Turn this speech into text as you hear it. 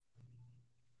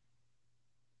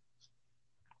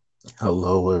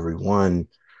Hello, everyone.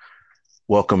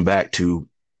 Welcome back to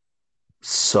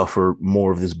suffer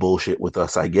more of this bullshit with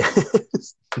us, I guess.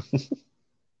 It's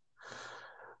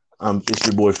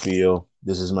your boy Theo.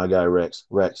 This is my guy Rex.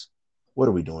 Rex, what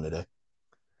are we doing today?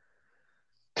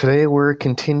 Today we're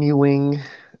continuing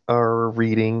our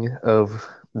reading of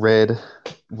Red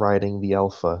Riding the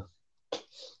Alpha.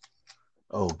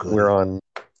 Oh, We're goody. on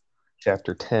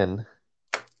chapter 10.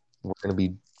 We're gonna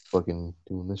be fucking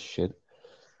doing this shit.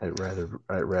 I'd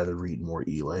rather read more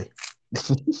Elay.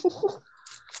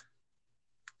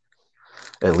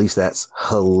 At least that's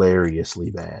hilariously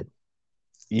bad.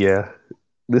 Yeah,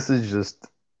 this is just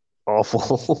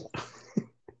awful.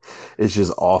 It's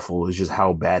just awful. It's just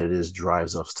how bad it is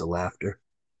drives us to laughter.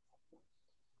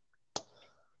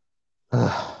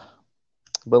 But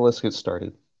let's get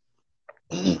started.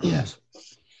 Yes.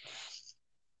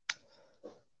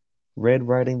 Red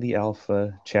Riding the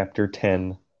Alpha, chapter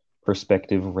 10,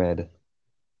 Perspective Red.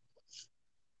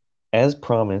 As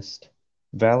promised,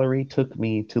 Valerie took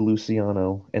me to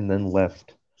Luciano and then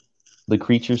left. The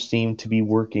creature seemed to be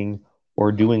working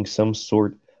or doing some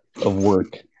sort of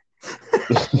work.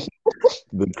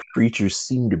 The creatures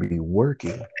seem to be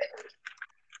working.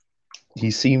 He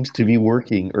seems to be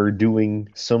working or doing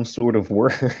some sort of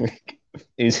work.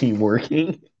 Is he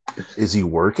working? Is he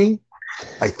working?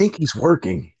 I think he's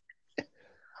working.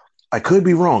 I could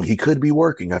be wrong. He could be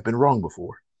working. I've been wrong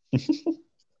before.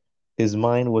 His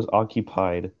mind was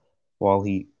occupied while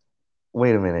he.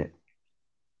 Wait a minute.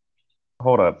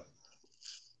 Hold up.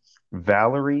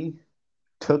 Valerie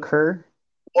took her?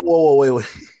 Whoa, whoa, whoa, wait, wait.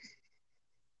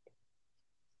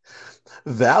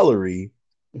 Valerie?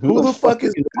 Who Who the the fuck fuck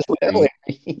is is Valerie?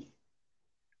 Valerie?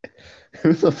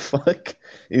 Who the fuck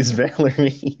is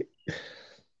Valerie?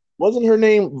 Wasn't her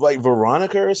name like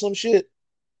Veronica or some shit?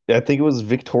 I think it was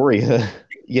Victoria.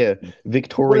 Yeah, Wasn't it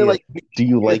Victoria. like Do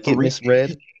you Victoria like it, three Miss pages?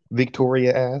 Red?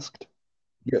 Victoria asked.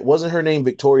 Yeah, wasn't her name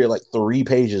Victoria like 3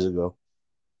 pages ago?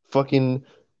 Fucking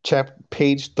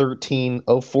page 13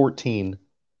 of 14.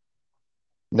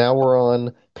 Now we're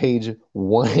on page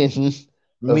one of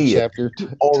Mia, chapter you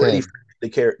already 10. forgot the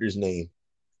character's name.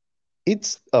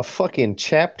 It's a fucking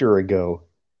chapter ago.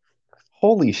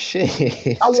 Holy I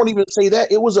shit. won't even say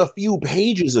that. It was a few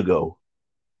pages ago.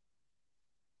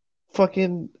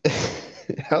 Fucking.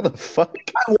 How the fuck?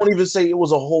 I won't even say it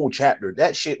was a whole chapter.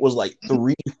 That shit was like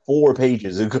 3, 4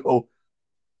 pages ago.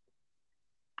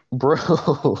 Bro.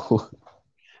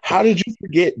 How did you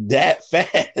forget that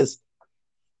fast?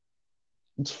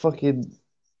 It's fucking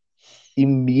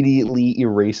immediately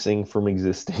erasing from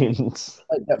existence.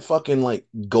 Like that fucking like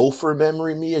gopher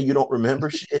memory, Mia. You don't remember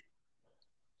shit.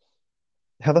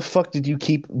 How the fuck did you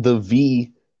keep the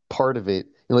V part of it?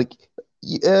 You're like,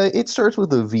 yeah, it starts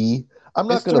with a V. I'm It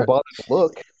not gonna start. bother to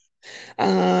look.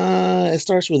 It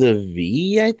starts with a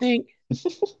V, I think.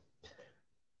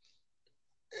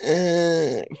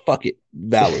 Fuck it,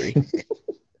 Valerie. I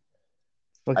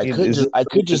Fucking, could is just it? I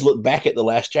could just look back at the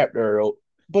last chapter I wrote,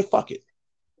 but fuck it.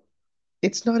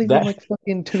 It's not even That like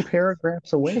fucking two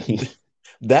paragraphs away.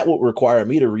 that would require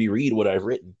me to reread what I've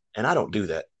written, and I don't do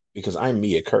that because I'm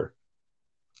Mia Kerr.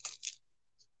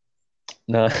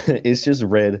 Nah, it's just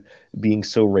Red being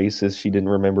so racist she didn't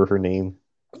remember her name.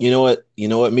 You know what? You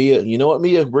know what, Mia? You know what,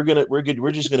 Mia? We're good.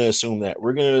 We're just gonna assume that.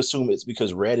 We're gonna assume it's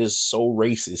because Red is so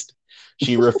racist.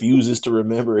 She refuses to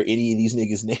remember any of these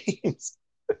niggas' names,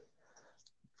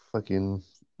 Fucking,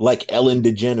 like Ellen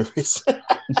DeGeneres.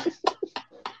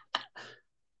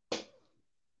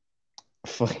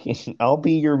 fucking, I'll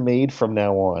be your maid from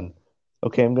now on.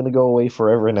 Okay, I'm gonna go away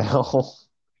forever now.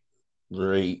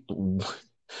 Great.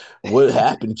 What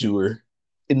happened to her?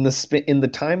 In the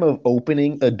time of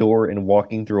opening a door and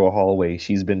walking through a hallway,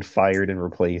 she's been fired and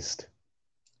replaced.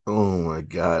 Oh my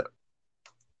god.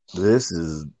 This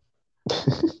is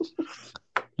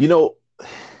you know,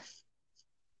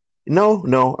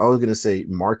 no, I was gonna say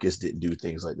Marcus didn't do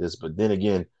things like this, but then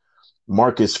again,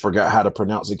 Marcus forgot how to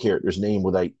pronounce a character's name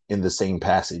without in the same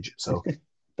passage. So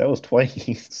That was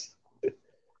twice.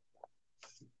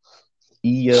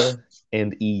 Iya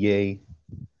and Iye.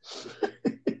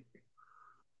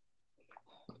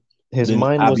 His then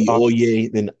mind was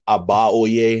Abioye, then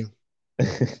Abaoye,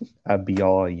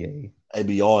 Abiyaye.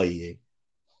 Abioye.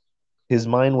 His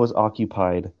mind was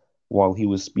occupied while he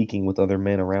was speaking with other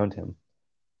men around him.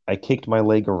 I kicked my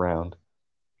leg around.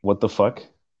 What the fuck?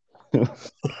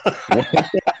 What?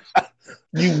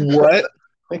 You what?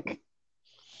 Like,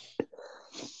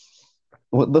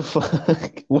 what the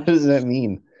fuck? What does that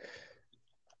mean?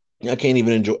 I can't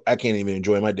even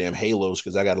enjoy my damn halos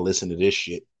because I gotta listen to this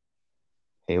shit.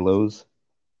 Halos?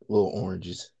 Little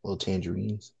oranges, little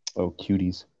tangerines. Oh,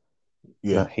 cuties.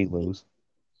 Yeah. not halos.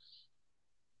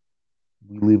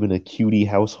 We live in a cutie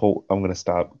household. I'm gonna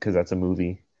stop because that's a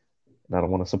movie, and I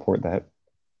don't want to support that.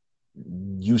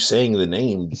 You saying the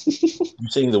name, you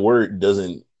saying the word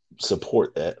doesn't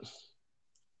support that.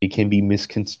 It can be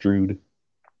misconstrued.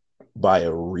 By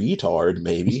a retard,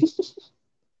 maybe.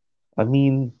 I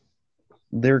mean,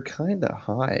 they're kind of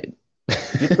hot.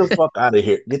 Get the fuck out of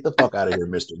here. Get the fuck out of here,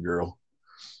 Mr. Girl.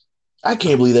 I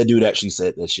can't believe that dude actually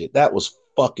said that shit. That was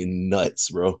fucking nuts,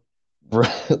 bro.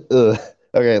 Ugh.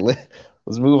 Okay, let's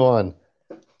move on.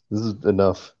 This is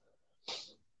enough.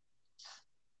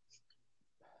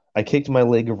 I kicked my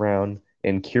leg around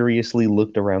and curiously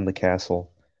looked around the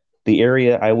castle. The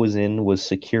area I was in was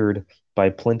secured by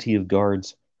plenty of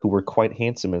guards who were quite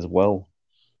handsome as well.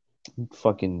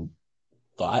 Fucking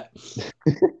Thought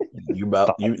you're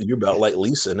about like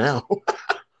Lisa now.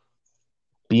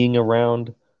 being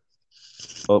around.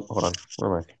 Oh, hold on.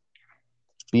 Where am I?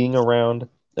 Being around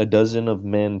a dozen of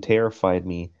men terrified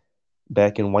me.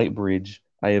 Back in Whitebridge,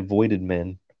 I avoided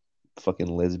men. Fucking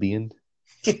lesbian.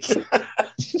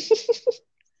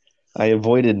 I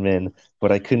avoided men,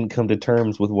 but I couldn't come to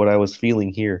terms with what I was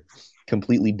feeling here.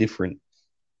 Completely different.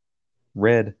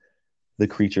 Red, the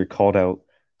creature called out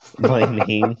my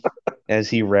name as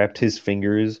he wrapped his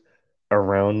fingers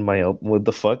around my elbow. What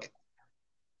the fuck?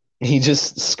 He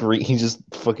just screamed. He just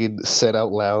fucking said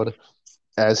out loud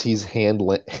as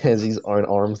as he's on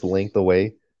arm's length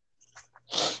away,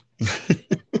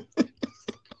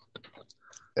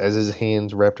 as his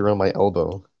hands wrapped around my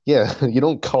elbow. Yeah, you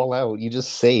don't call out. You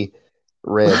just say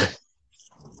red.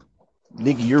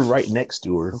 Nigga, you're right next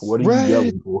to her. What are you Red.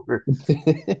 yelling for?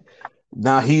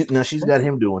 Now she's got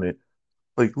him doing it.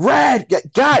 Like, Rad,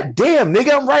 god damn,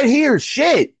 nigga, I'm right here.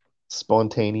 Shit.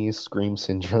 Spontaneous scream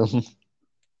syndrome.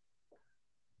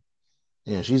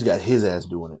 Yeah, she's got his ass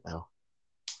doing it now.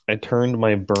 I turned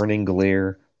my burning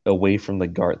glare away from the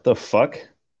guard. The fuck?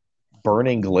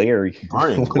 Burning glare.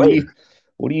 Burning What are you glare.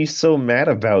 what are you so mad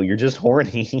about? You're just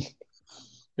horny.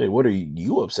 Hey, what are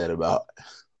you upset about?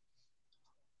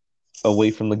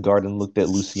 Away from the guard and looked at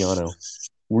Luciano.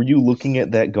 Were you looking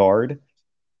at that guard?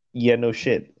 Yeah, no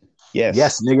shit. Yes.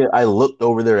 Yes, nigga, I looked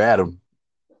over there at him.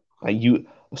 You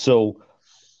so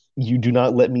you do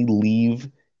not let me leave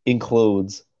in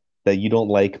clothes that you don't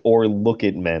like or look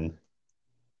at men.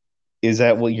 Is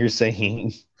that what you're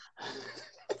saying?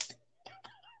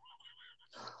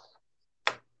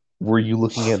 Were you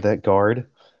looking at that guard?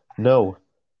 No.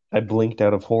 I blinked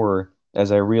out of horror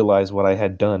as I realized what I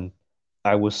had done.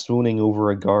 I was swooning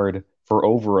over a guard for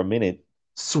over a minute. Ooh,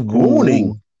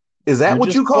 Swooning. Is that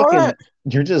what you call that?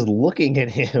 you're just looking at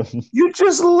him. You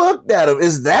just looked at him.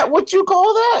 Is that what you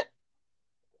call that?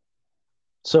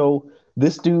 So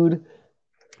this dude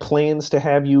plans to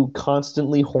have you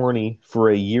constantly horny for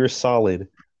a year solid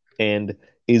and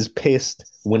is pissed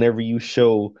whenever you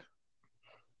show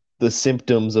the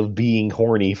symptoms of being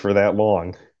horny for that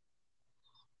long.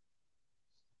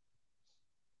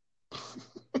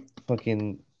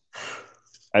 Fucking,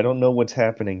 I don't know what's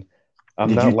happening. I'm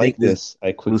Did not you think like this, this,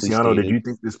 I quickly Luciano? Did stated. you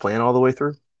think this plan all the way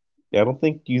through? I don't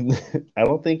think you I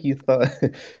don't think you thought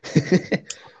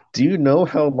Do you know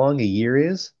how long a year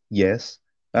is? Yes.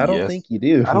 I don't Yes. think you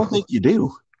do. I don't think you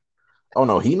do. Oh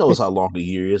no, he knows how long a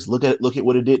year is. Look at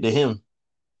what it did to him.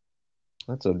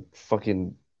 That's a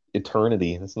fucking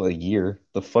eternity. That's not a year.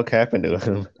 The fuck happened to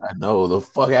him? I know the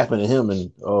fuck happened to him,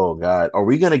 and oh god, are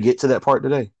we gonna get to that part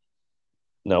today?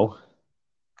 No.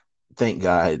 Thank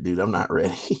God, dude. I'm not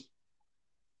ready.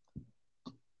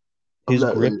 I'm His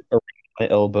not grip ready. around my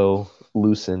elbow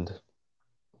loosened.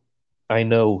 I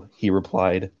know, he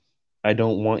replied. I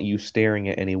don't want you staring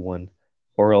at anyone,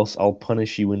 or else I'll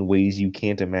punish you in ways you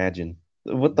can't imagine.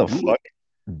 What the Do it, fuck?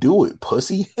 do it,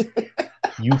 pussy.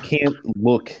 You can't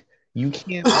look. You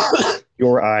can't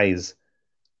your eyes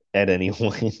at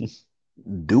anyone.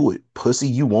 Do it, pussy.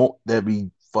 You won't. That'd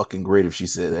be fucking great if she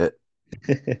said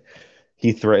that.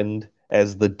 He threatened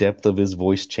as the depth of his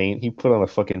voice changed. He put on a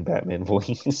fucking Batman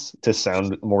voice to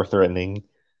sound more threatening.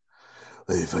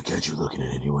 Hey, if I catch you looking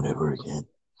at anyone ever again,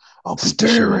 I'll beat the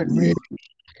shit Stare out of at me.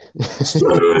 you.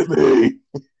 Stare at me.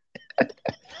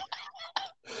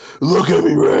 Look at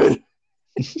me, Red.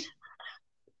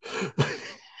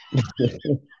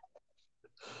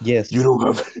 Yes. You don't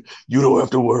have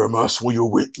to wear a mask when you're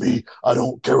with me. I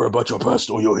don't care about your past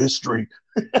or your history.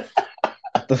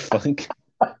 What the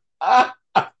fuck?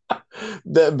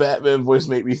 That Batman voice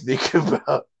made me think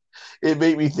about it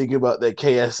made me think about that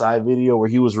KSI video where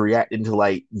he was reacting to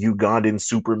like Ugandan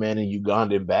Superman and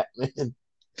Ugandan Batman.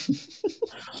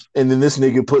 And then this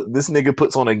nigga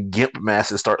puts on a gimp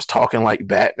mask and starts talking like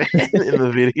Batman in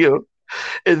the video.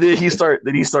 And then he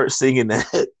starts singing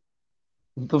that.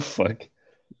 What the fuck?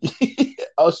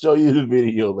 I'll show you the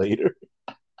video later.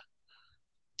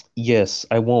 Yes,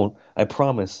 I won't. I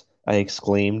promise, I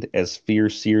exclaimed as fear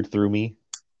seared through me.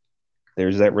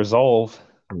 There's that resolve.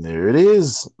 And there it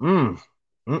is. Mm.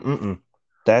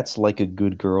 That's like a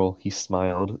good girl, he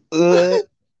smiled. Uh.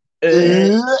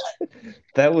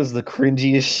 That was the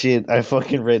cringiest shit I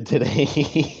fucking read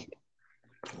today.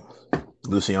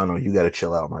 Luciano, you gotta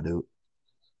chill out, my dude.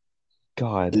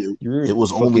 God, It, you're it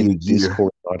was only a fucking year.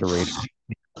 Discord moderator.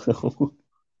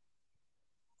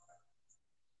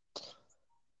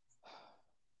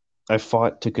 I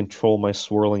fought to control my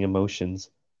swirling emotions.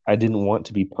 I didn't want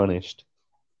to be punished.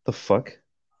 The fuck?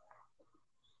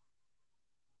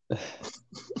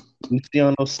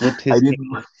 Luciano slipped I his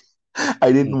didn't hand.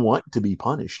 I didn't want to be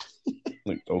punished.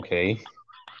 Like, okay.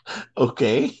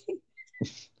 Okay.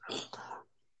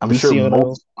 I'm sure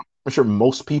Luciano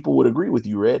most people would agree with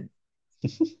you, Red.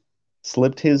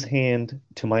 slipped his hand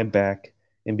to my back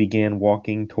and began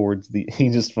walking towards the. He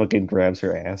just fucking grabs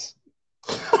her ass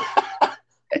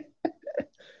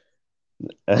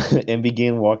and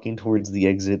began walking towards the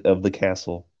exit of the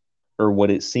castle, or what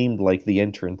it seemed like the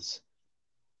entrance.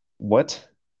 What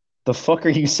the fuck are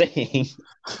you saying?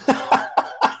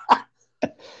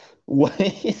 What?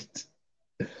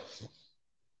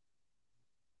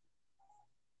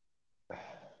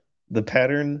 The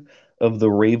pattern of the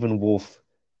raven wolf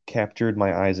captured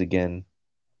my eyes again.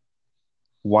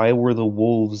 Why were the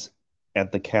wolves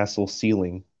at the castle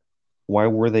ceiling? Why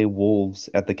were they wolves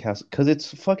at the castle? Because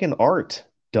it's fucking art,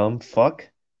 dumb fuck.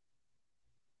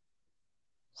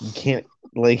 You can't,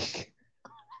 like,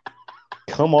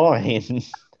 come on.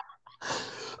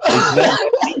 It's not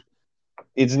that deep.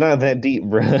 It's not that deep,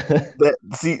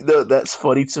 bruh. That's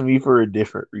funny to me for a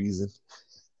different reason.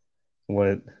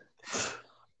 What?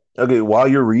 Okay, while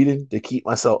you're reading, to keep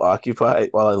myself occupied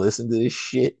while I listen to this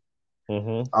shit,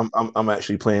 Mm-hmm. I'm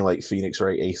actually playing like Phoenix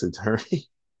Wright Ace Attorney.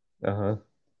 Uh-huh.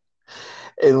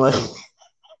 And like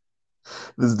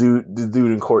this dude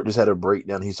in court just had a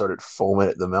breakdown. He started foaming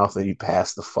at the mouth and he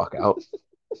passed the fuck out.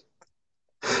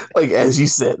 Like as you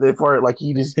said, that part, like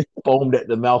he just foamed at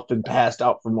the mouth and passed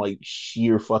out from like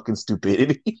sheer fucking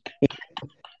stupidity.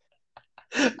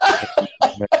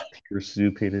 Pure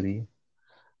stupidity.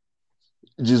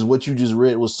 Just what you just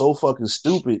read was so fucking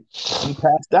stupid. He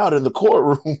passed out in the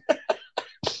courtroom.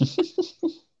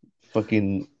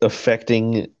 Fucking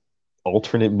affecting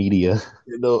alternate media.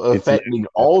 It's Affecting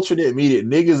alternate media.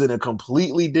 Niggas in a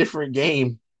completely different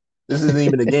game. This isn't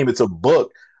even a game, it's a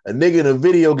book. A nigga in a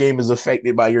video game is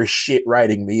affected by your shit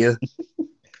writing, Mia.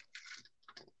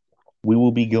 We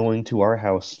will be going to our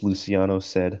house, Luciano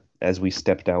said as we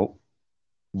stepped out.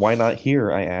 Why not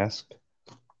here? I asked.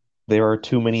 There are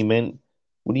too many men.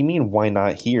 What do you mean, why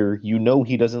not here? You know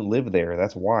he doesn't live there.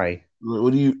 That's why.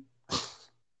 What do you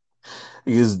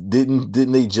because didn't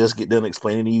they just get done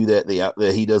explaining to you that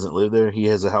that he doesn't live there? He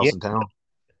has a Yeah, house in town.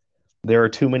 there are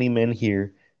too many men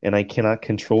here, and I cannot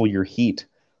control your heat.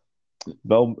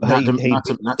 Well, Not to hey,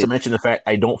 not to mention the fact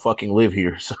I don't fucking live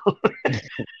here. So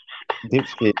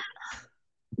dipshit,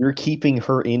 you're keeping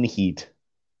her in heat.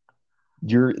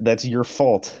 That's your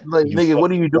fault. like You nigga,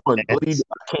 what are fucking you doing? What are you ass.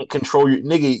 I can't control your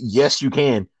nigga. Yes, you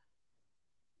can.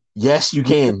 Yes, you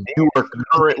can. You are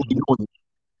currently doing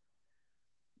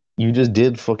You just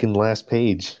did fucking last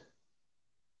page.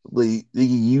 like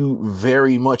you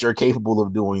very much are capable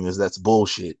of doing this. That's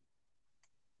bullshit.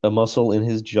 A muscle in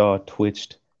his jaw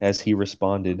twitched as he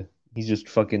responded. He's just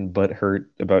fucking butthurt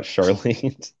about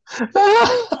Charlotte.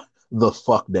 The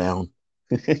fuck down.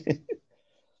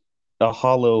 A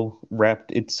hollow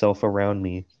wrapped itself around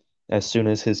me as soon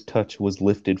as his touch was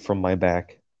lifted from my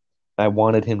back. I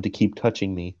wanted him to keep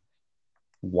touching me.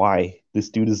 Why? This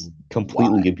dude is Why?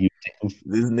 completely abusive.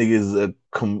 This nigga is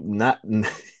not.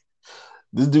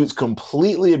 This dude's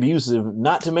completely abusive.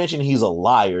 Not to mention he's a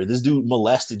liar. This dude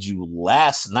molested you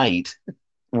last night.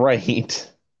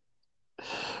 Right.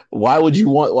 Why would you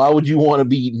want to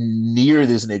be near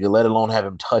this nigga, let alone have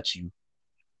him touch you?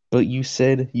 But you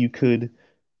said you could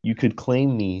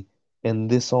claim me and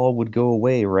this all would go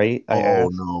away, right? I Oh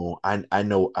asked. no.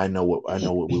 I know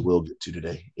what we will get to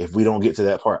today. If we don't get to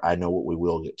that part, I know what we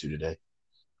will get to today.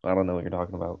 I don't know what you're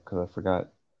talking about because I forgot.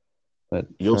 But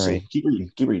You'll all right. see. Keep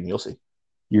reading. Keep reading. You'll see.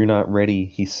 You're not ready,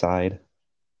 he sighed.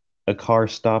 A car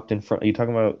stopped in front. Are you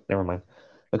talking about? Never mind.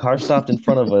 A car stopped in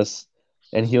front of us,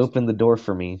 and he opened the door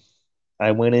for me.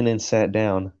 I went in and sat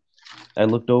down. I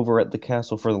looked over at the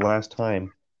castle for the last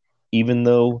time. Even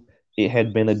though it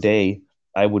had been a day,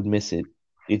 I would miss it.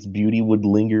 Its beauty would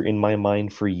linger in my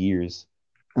mind for years.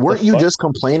 The Weren't you fuck? just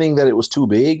complaining that it was too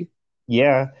big?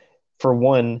 Yeah. for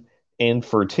one, and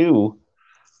for two,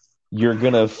 you're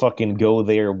gonna fucking go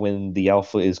there when the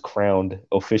alpha is crowned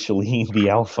officially the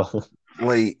alpha.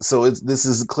 Like, so this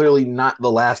is clearly not the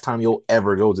last time you'll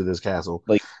ever go to this castle.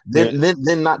 Like there,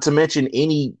 Then not to mention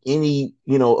any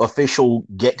official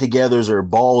get-togethers or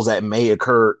balls that may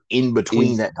occur in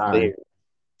between is that time. there,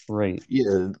 right?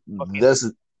 Yeah, Fucking that's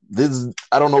this.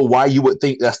 I don't know why you would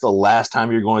think that's the last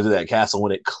time you're going to that castle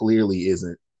when it clearly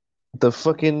isn't. the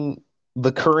fucking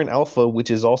the current alpha, which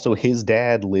is also his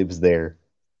dad, lives there.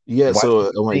 Yeah, Why would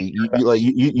so you like think you like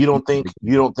you don't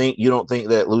think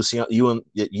that Lucian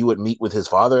you would meet with his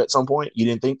father at some point? You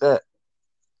didn't think that?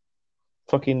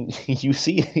 fucking you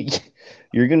see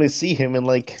you're gonna see him in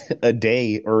like a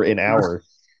day or an hour.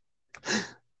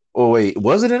 Oh wait,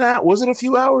 was it was it a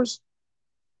few hours?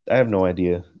 I have no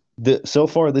idea. So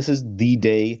far this is the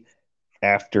day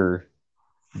after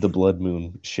the blood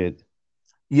moon shit.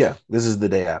 Yeah, this is the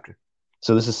day after.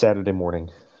 So this is Saturday morning.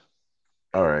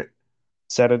 All right.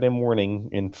 Saturday morning,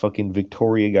 and fucking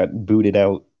Victoria got booted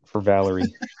out for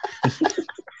Valerie.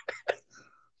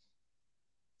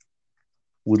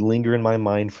 Would linger in my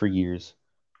mind for years.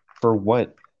 For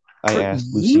what? I For asked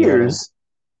Luciano. years.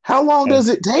 How long As does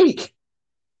it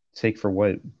take for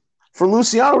what? for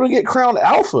Luciano to get crowned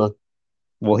alpha?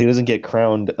 Well, he doesn't get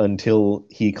crowned until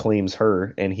he claims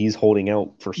her, and he's holding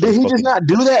out for some Did he just fucking. not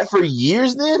do that for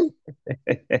years then?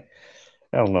 I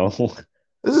don't know.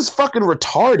 This is fucking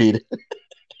retarded.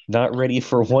 Not ready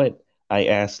for what? I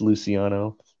asked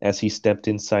Luciano as he stepped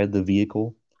inside the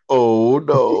vehicle. Oh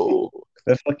no.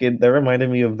 That reminded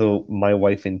me of the My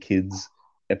Wife and Kids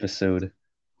episode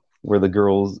where the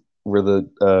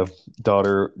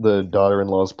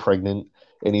daughter-in-law is pregnant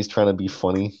and he's trying to be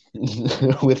funny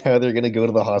with how they're gonna go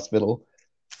to the hospital.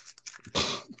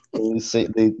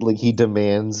 He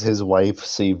demands his wife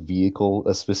say vehicle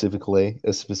a specific way.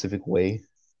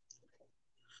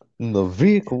 In the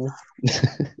vehicle.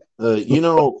 You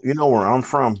know where I'm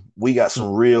from. We got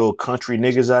some real country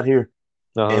niggas out here,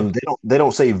 Uh-huh. and they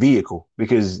don't say vehicle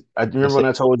because I They remember say, when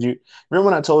I told you. Remember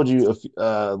when I told you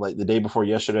like the day before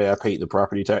yesterday, I paid the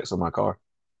property tax on my car.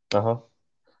 uh-huh.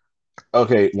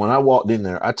 Okay, when I walked in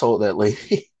there, I told that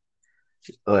lady,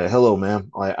 like, "Hello,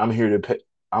 ma'am. Like, I'm here to pay.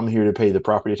 I'm here to pay the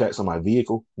property tax on my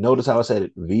vehicle." Notice how I said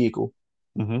it, vehicle.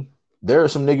 Mm-hmm. There are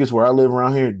some niggas where I live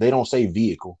around here. They don't say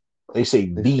vehicle. They say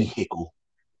They say, vehicle.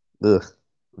 ugh.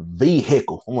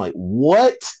 Vehicle. I'm like,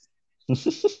 what?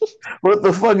 What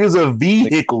the fuck is a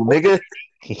vehicle, nigga?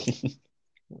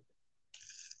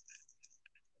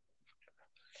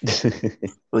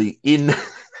 Like in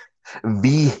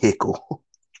vehicle.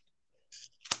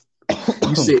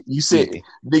 Excuse me.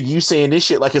 nigga, you saying this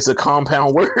shit like it's a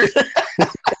compound word.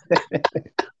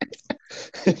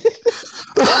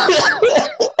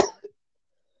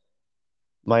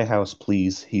 My house,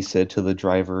 please, he said to the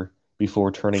driver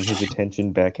before turning his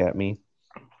attention back at me.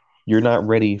 You're not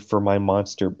ready for my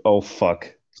monster. Oh,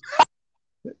 fuck.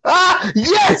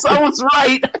 Yes, I was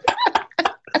right.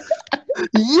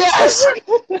 Yes,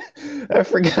 I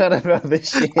forgot about this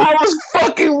shit. I was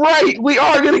fucking right. We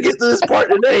are gonna get to this part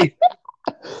today.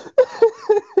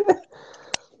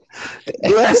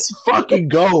 Let's fucking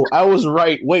go. I was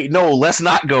right. Wait, no, let's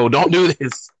not go. Don't do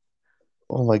this.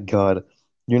 Oh my god.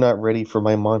 You're not ready for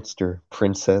my monster,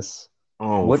 princess.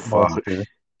 Oh What fuck. monster?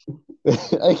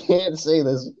 I can't say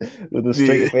this with a Yeah.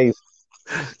 straight face.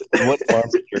 What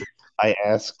monster? I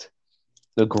asked.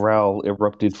 A growl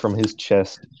erupted from his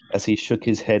chest as he shook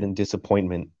his head in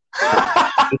disappointment. What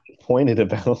was he disappointed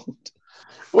about?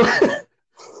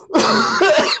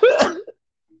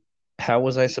 How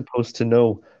was I supposed to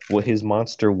know what his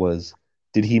monster was?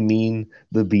 Did he mean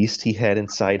the beast he had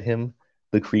inside him?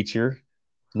 The creature?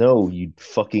 No, you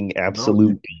fucking No,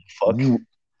 absolute fuck. you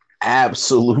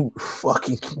absolute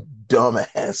fucking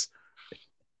dumbass.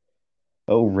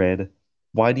 Oh, Red,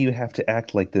 why do you have to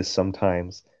act like this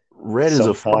sometimes? Red is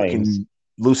a Sometimes. fucking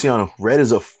Luciano. Red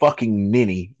is a fucking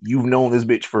ninny. You've known this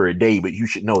bitch for a day, but you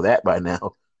should know that by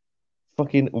now.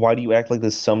 Fucking, why do you act like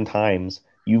this sometimes?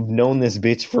 You've known this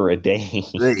bitch for a day.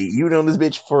 Hey, you known this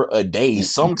bitch for a day.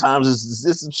 Sometimes it's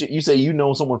this shit. You say you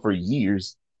know someone for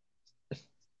years.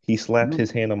 He slapped You, his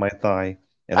hand on my thigh,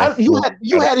 and I you flinched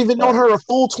out of hadn't even known surprise. her a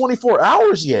full 24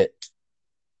 hours yet.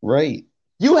 Right.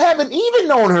 You haven't even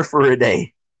known her for a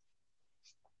day.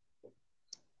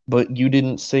 But you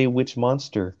didn't say which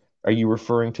monster. Are you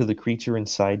referring to the creature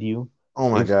inside you? Oh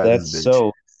my If god, this that's bitch.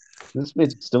 so, this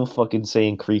bitch is still fucking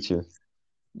saying creature.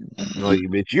 Like,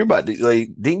 bitch, you're about to like.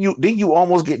 Didn't you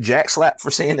almost get jack slapped for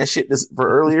saying that shit for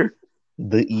earlier?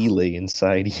 The Elay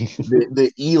inside you.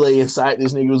 The Elay inside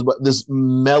this nigga was about this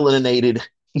melaninated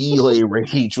Elay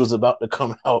rage was about to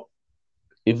come out.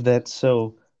 If that's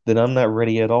so, then I'm not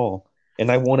ready at all.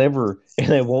 And I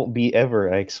won't be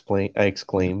ever, I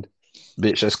exclaimed.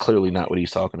 Bitch, that's clearly not what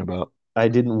he's talking about. I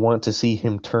didn't want to see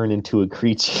him turn into a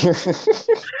creature.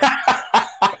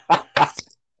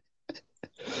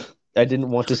 I didn't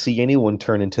want to see anyone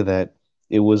turn into that.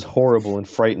 It was horrible and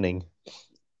frightening.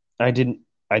 I didn't,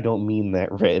 I don't mean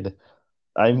that, Red.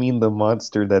 I mean the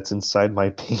monster that's inside my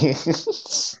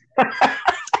pants.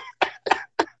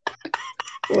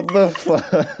 What the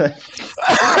fuck?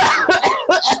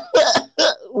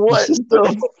 This What is so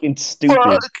the fucking stupid.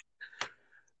 fuck?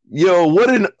 Yo, what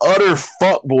an utter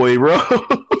fuck boy, bro.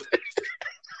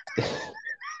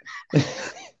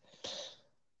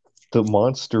 The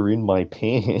monster in my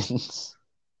pants.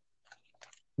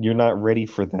 You're not ready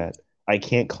for that. I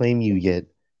can't claim you yet.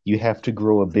 You have to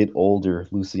grow a bit older,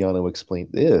 Luciano explained.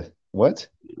 Ew, what?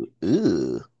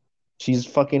 Ew. She's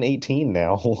fucking 18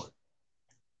 now.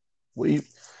 What do you,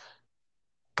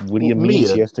 What do you mean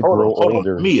Mia? she has to Hold on, grow hold on,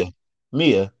 older?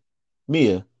 Mia,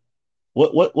 Mia.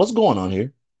 What's going on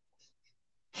here,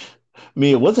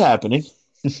 Mia? What's happening,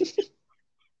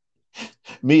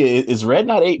 Mia? Is Red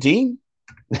not 18?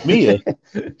 Mia,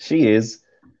 She is.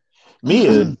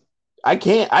 Mia. I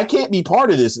can't be part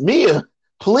of this, Mia.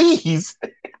 Please,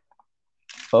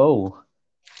 Oh,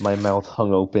 my mouth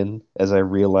hung open as I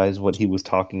realized what he was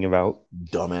talking about.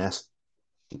 dumbass.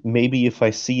 Maybe if I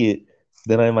see it,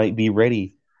 then I might be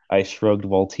ready. I shrugged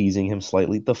while teasing him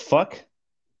slightly. The fuck?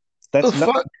 The That's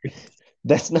not fuck?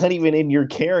 that's not even in your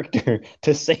character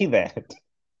to say that.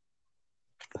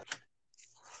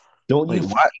 Don't Like, you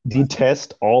why?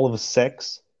 detest all of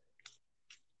sex?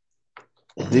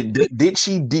 Did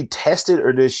she detest it,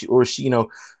 or did she, or she,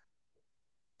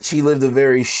 she lived a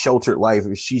very sheltered life,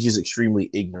 or she's just extremely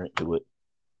ignorant to it?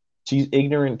 She's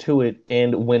ignorant to it,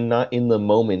 and when not in the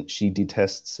moment, she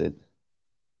detests it.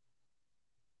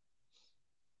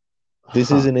 This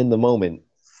Huh? isn't in the moment.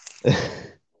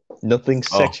 Nothing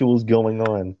Oh, sexual is going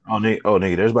on.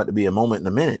 nigga, there's about to be a moment in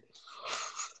a minute.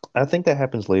 I think that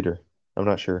happens later. I'm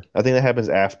not sure. I think that happens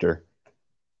after.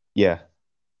 Yeah.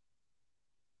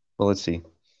 Well, let's see.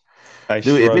 I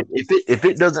Dude, if it shrugged. if it if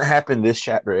it doesn't happen this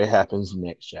chapter, it happens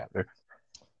next chapter.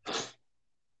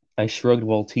 I shrugged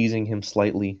while teasing him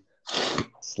slightly.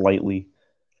 Slightly.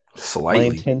 My Slightly.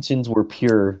 intentions were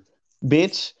pure.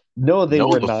 Bitch, no, they No,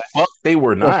 were the not. fuck they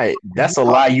were The not. That's a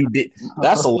lie fuck? you did.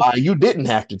 That's a lie you didn't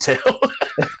have to tell.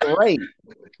 Right.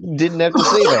 Didn't have to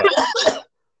say that.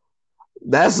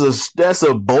 That's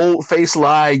a bold faced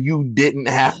lie you didn't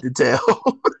have to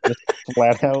tell. Just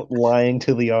flat out lying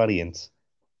to the audience.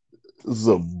 This is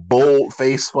a bold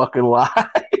faced fucking lie.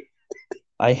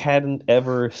 I hadn't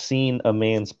ever seen a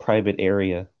man's private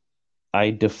area.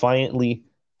 I defiantly,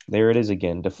 there it is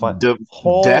again. De- Wait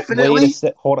a Definitely.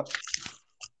 sec, hold on.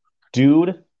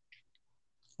 Dude,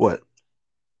 What?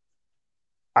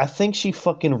 I think she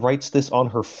fucking writes this on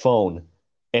her phone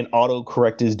and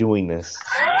autocorrect is doing this.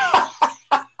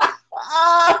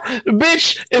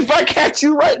 Bitch, if I catch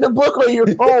you writing a book on your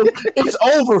phone, it's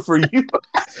over for you.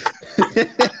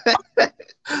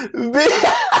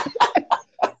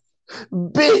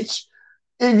 Bitch,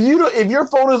 if your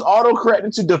phone is auto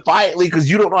corrected to defiantly because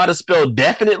you don't know how to spell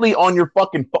definitely on your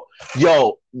fucking phone,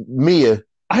 yo, Mia,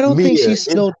 I don't think Mia, she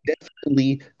spelled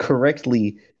definitely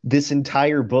correctly this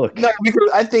entire book. no, because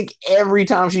I think every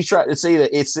time she's tried to say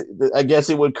that, I guess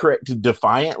it would correct to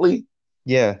defiantly.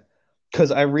 Yeah,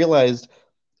 because I realized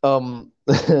they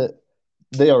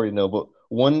already know, but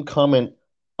one comment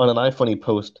on an iFunny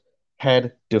post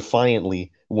had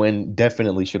defiantly when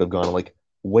definitely should have gone. I'm like,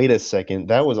 wait a second,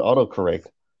 that was autocorrect.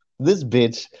 This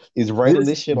bitch is writing This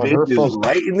this shit on bitch her is phone.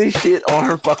 writing this shit on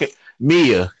her fucking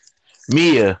Mia,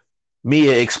 Mia,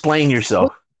 Mia. Explain What?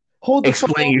 yourself. Hold the fuck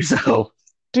Explain on, yourself.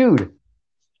 dude.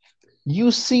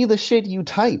 You see the shit you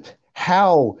type.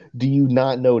 How do you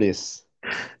not notice?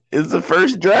 It's the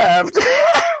first draft.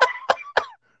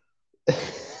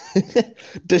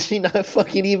 Does she not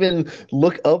fucking even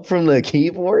look up from the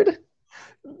keyboard?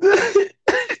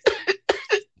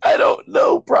 I don't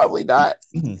know. Probably not.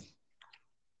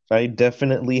 I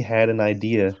definitely had an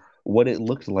idea what it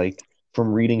looked like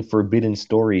from reading forbidden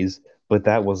stories, but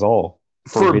that was all.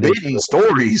 Forbidden Forbidden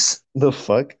stories. stories. The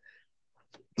fuck?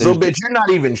 So, There's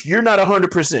bitch, you're not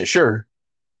 100% sure.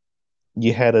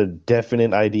 you had a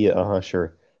definite idea,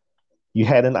 sure. You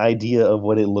had an idea of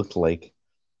what it looked like.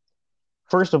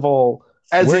 First of all,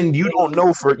 As in, you don't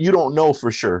know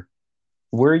for sure.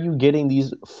 where are you getting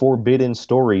these forbidden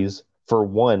stories for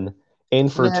one?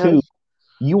 And for Nana, two,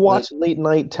 you like watch late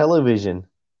night television.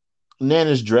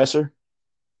 Nana's dresser.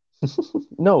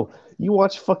 No, you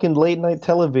watch fucking late night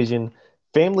television.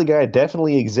 Family Guy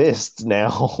definitely exists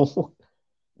now.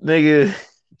 nigga.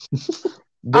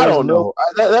 I There's don't no, know.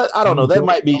 I don't know. you don't know That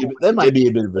might be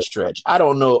a bit of a stretch. I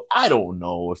don't know. I don't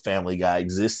know if Family Guy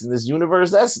exists in this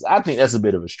universe. I think that's a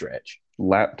bit of a stretch.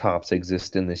 laptops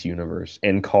exist in this universe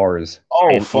and cars Oh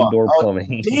and fuck! indoor Oh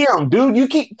plumbing. damn,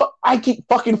 dude! I keep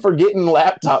fucking forgetting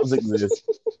laptops exist.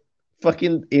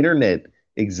 Fucking internet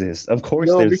exists. Of course,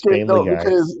 No, there's Family Guy.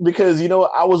 because you know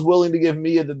what? I was willing to give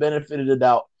Mia the benefit of the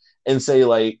doubt and say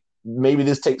like maybe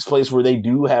this takes place where they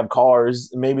do have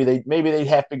cars. Maybe they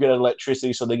have figured out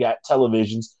electricity, so they got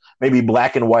televisions, maybe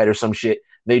black and white or some shit.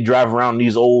 They drive around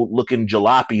these old looking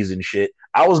jalopies and shit.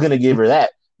 I was gonna give her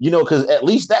that, you know, because at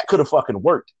least that could have fucking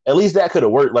worked. At least that could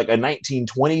have worked, like a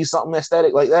 1920s something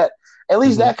aesthetic like that. At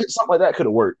least Mhm. something like that could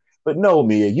have worked. But no,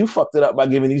 Mia, you fucked it up by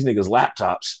giving these niggas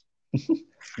laptops.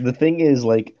 The thing is,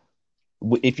 like,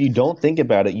 if you don't think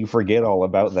about it, you forget all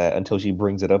about that until she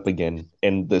brings it up again,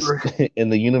 and this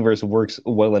and the universe works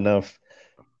well enough.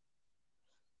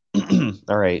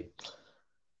 All right.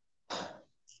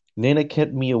 Nana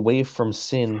kept me away from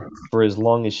sin for as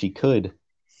long as she could.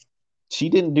 She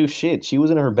didn't do shit. She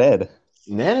was in her bed.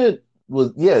 Nana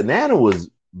was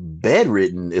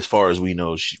bedridden as far as we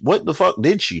know. What the fuck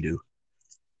did she do?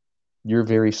 You're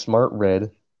very smart,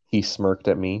 Red. He smirked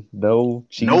at me. No,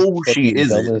 she's No, she fucking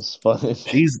dumb isn't. as fuck.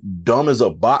 She's dumb as a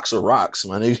box of rocks,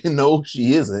 man. No,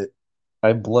 she isn't.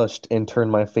 I blushed and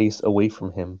turned my face away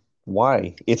from him.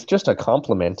 Why? It's just a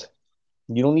compliment.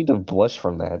 You don't need to blush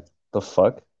from that. The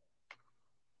fuck?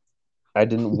 I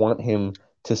didn't want him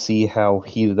to see how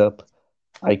heated up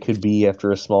I could be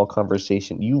after a small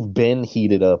conversation. You've been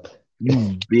heated up.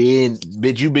 You've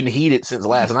been heated since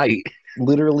last night.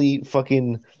 Literally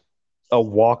fucking a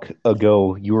walk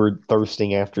ago, you were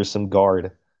thirsting after some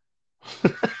guard.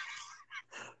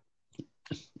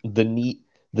 The need,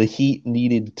 the heat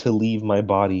needed to leave my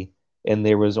body, and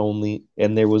there was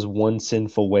one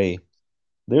sinful way.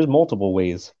 There's multiple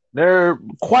ways. There are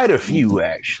quite a few,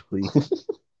 actually.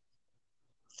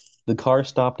 The car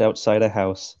stopped outside a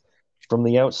house. From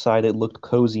the outside, it looked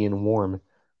cozy and warm.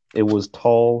 It was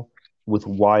tall, with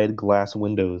wide glass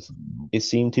windows. It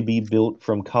seemed to be built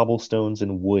from cobblestones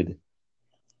and wood.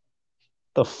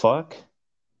 The fuck?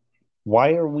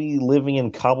 Why are we living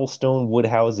in cobblestone wood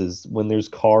houses when there's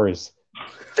cars?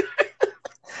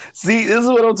 See, this is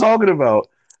what I'm talking about.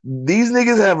 These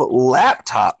niggas have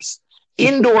laptops,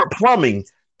 indoor plumbing,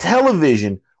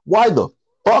 television. Why the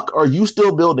fuck are you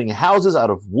still building houses out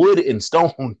of wood and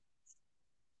stone?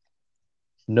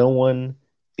 No one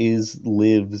is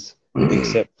lives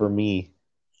except for me.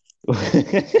 What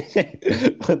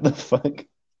the fuck?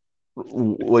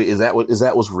 Wait, is that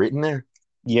what's written there?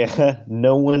 Yeah,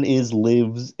 no one is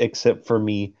lives except for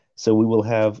me, so we will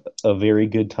have a very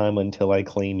good time until I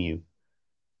claim you.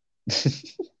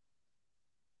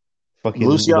 Fucking no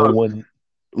Luciano, one.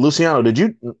 Luciano, did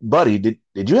you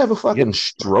have a Yep. fucking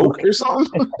stroke or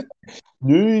something?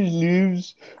 No one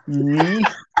lives me.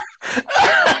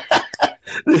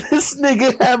 Did this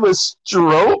nigga have a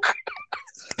stroke?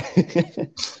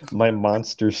 My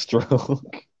monster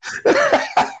stroke.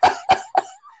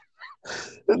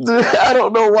 Dude, I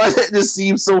don't know why that just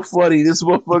seems so funny. This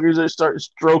motherfucker just start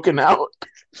stroking out.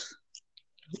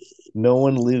 No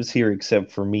one lives here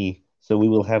except for me, so we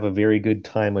will have a very good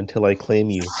time until I claim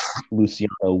you.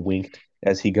 Luciano winked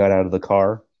as he got out of the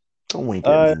car. Don't wink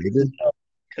at me, Uh, nigga.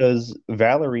 because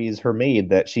Valerie is her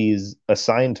maid that she's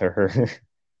assigned to her.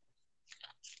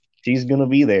 She's gonna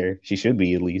be there. She should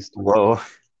be at least. Well,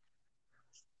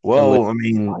 Unless I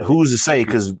mean, who's to say?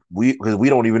 Because we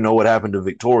don't even know what happened to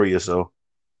Victoria. So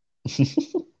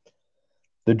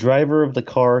the driver of the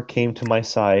car came to my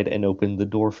side and opened the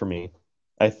door for me.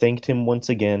 I thanked him once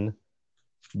again.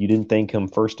 You didn't thank him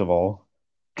first of all,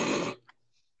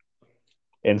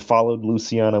 and followed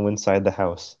Luciano inside the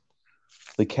house.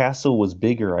 The castle was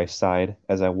bigger, I sighed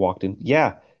as I walked in.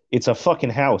 Yeah, it's a fucking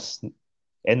house,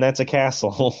 and that's a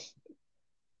castle.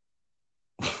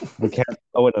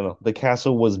 Oh wait, no. The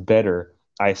castle was better,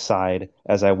 I sighed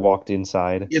as I walked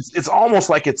inside. it's almost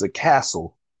like it's a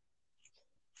castle.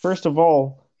 First of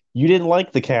all, you didn't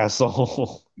like the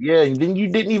castle. Yeah, and then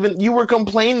you were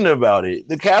complaining about it.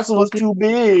 The castle was Fucking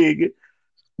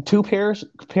too big.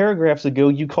 paragraphs ago,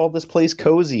 you called this place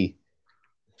cozy.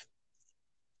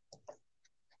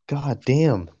 God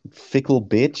damn, fickle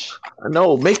bitch.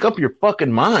 No, make up your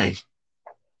fucking mind.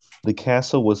 The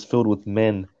castle was filled with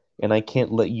men, and I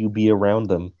can't let you be around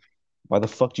them. Why the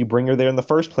fuck did you bring her there in the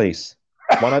first place?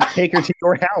 Why not take her to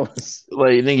your house?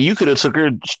 Like, nigga, you could have took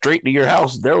her straight to your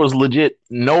house. There was legit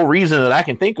no reason that I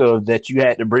can think of that you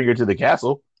had to bring her to the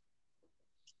castle.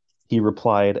 He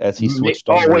replied as he switched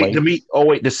on Oh the wait,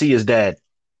 light. to see his dad.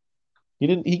 He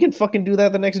didn't. He can fucking do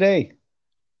that the next day.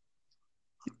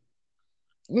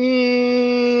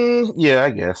 Yeah, I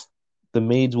guess. The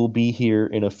maids will be here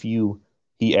in a few,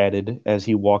 he added as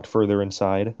he walked further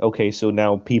inside. Okay, so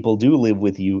now people do live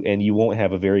with you, and you won't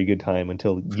have a very good time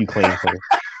until you claim her.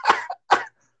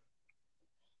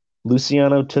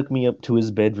 Luciano took me up to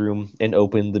his bedroom and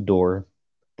opened the door.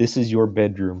 This is your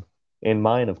bedroom, and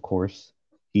mine, of course,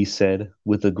 he said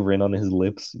with a grin on his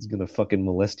lips. He's gonna fucking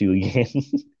molest you again.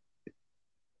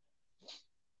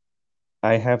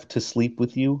 I have to sleep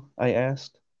with you? I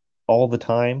asked. All the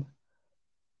time?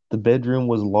 The bedroom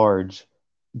was large,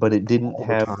 but it didn't All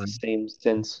the have the time. same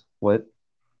sense. What?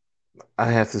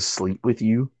 I have to sleep with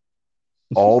you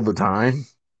all the time.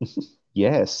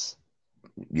 Yes.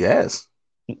 Yes.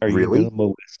 Are you gonna Really?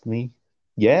 molest me? Are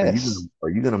Yes.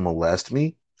 you gonna molest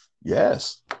me?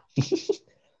 Yes. The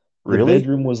Really?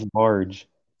 bedroom was large,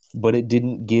 but it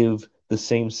didn't give the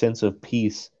same sense of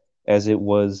peace as it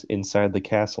was inside the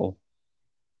castle.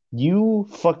 You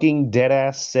fucking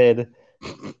deadass said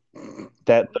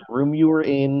that the room you were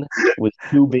in was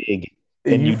too big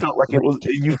And and you you felt didn't like it was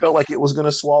like you felt like it was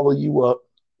gonna swallow you up.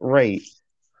 right.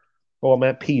 Well, I'm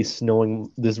at peace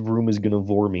knowing this room is gonna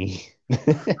vor me.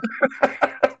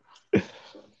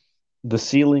 The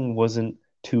ceiling wasn't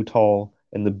too tall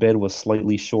and the bed was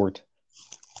slightly short.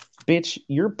 Bitch,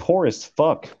 you're poor as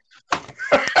fuck.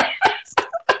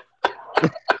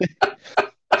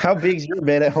 How big's your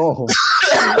bed at home?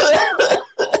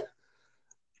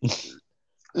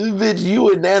 Bitch,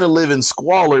 you and Nana live in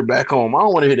squalor back home. I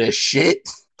don't want to hear that shit.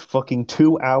 Fucking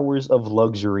 2 hours of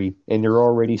luxury and you're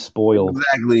already spoiled.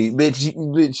 Exactly,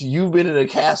 bitch. You've been in a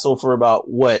castle for about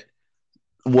what?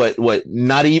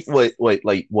 Not even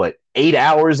what? 8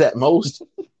 hours at most.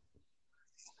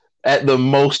 At the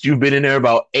most, you've been in there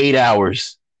about 8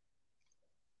 hours.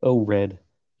 Oh, Red,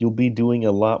 you'll be doing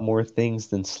a lot more things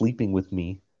than sleeping with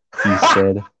me, he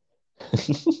said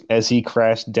as he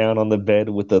crashed down on the bed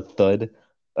with a thud.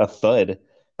 A thud.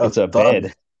 A It's a thud.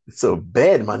 bed. It's a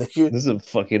bed, my nigga. This is a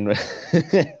fucking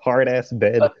hard ass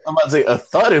bed. I'm about to say a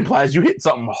thud implies you hit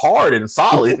something hard and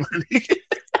solid, my nigga.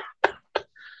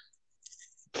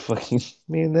 Fucking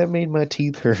man, that made my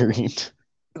teeth hurt.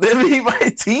 That made my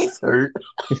teeth hurt.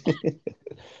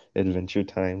 Adventure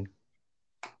time.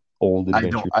 Old I don't.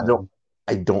 adventure I don't. time.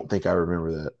 I don't think I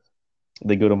remember that.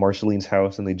 They go to Marceline's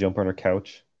house and they jump on her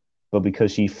couch. But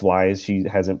because she flies, she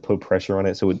hasn't put pressure on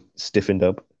it, so it stiffened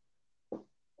up.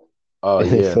 Oh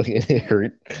And it yeah, fucking it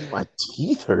hurt. my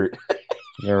teeth hurt.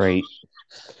 All right.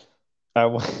 I,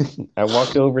 wa- I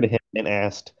walked over to him and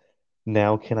asked,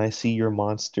 now can I see your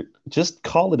monster? Just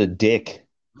call it a dick.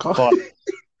 Fuck.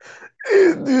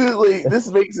 Dude, like this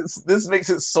makes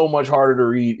it so much harder to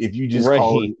read if you just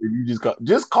call it Right. if you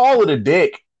just call it a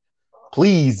dick,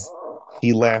 please.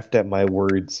 He laughed at my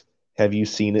words. Have you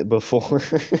seen it before?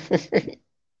 Fuck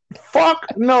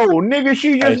no, nigga.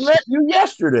 She I just sh met you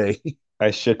yesterday.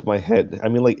 I shook my head. I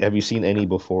mean, like, have you seen any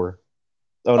before?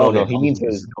 Oh no, Okay, no, he means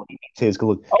his. No, he means his. 'Cause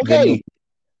look, okay.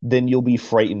 then you'll be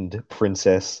frightened,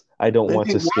 princess. I don't want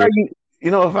Nigga, to why scare are you?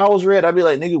 You know, if I was red, I'd be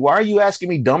like, nigga, why are you asking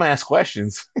me dumbass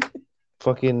questions?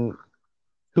 fucking.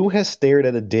 Who has stared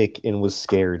at a dick and was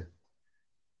scared?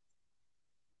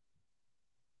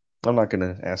 I'm not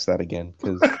gonna ask that again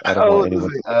because I don't want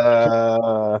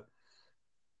Oh, anyone.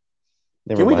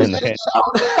 Never can we just mind edit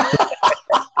that. that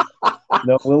out?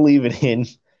 No, we'll leave it in,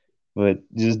 but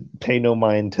just pay no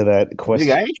mind to that Nigga,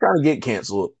 question. I ain't trying to get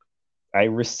canceled. I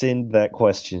rescind that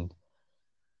question.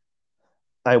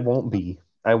 I won't be.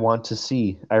 I want to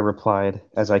see, I replied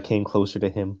as I came closer to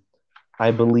him.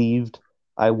 I believed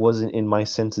I wasn't in my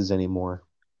senses anymore.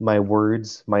 My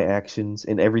words, my actions,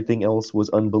 and everything else was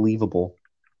unbelievable.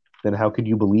 Then how could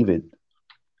you believe it?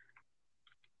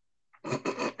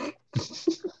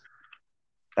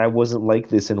 I wasn't like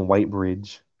this in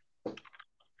Whitebridge.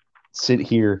 Sit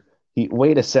here.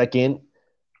 Wait a second.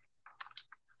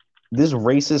 This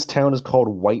racist town is called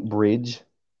Whitebridge.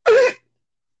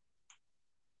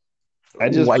 I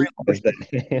just White. realized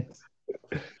that.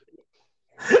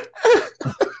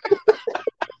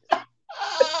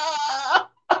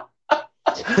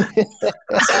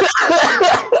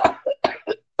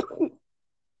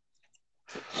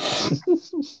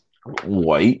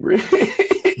 White.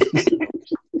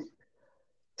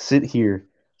 Sit here.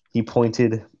 He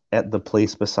pointed at the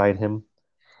place beside him.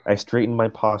 I straightened my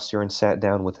posture and sat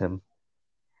down with him.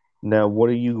 Now, what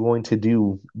are you going to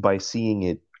do by seeing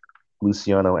it?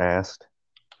 Luciano asked.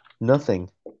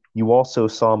 Nothing. You also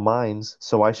saw mines,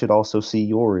 so I should also see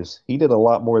yours. He did a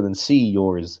lot more than see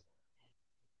yours.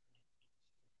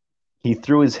 He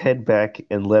threw his head back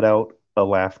and let out a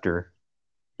laughter.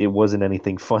 It wasn't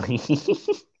anything funny.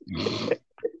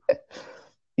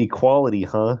 Equality,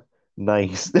 huh?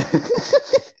 Nice.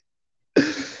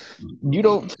 You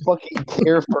don't fucking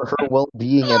care for her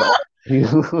well-being at all,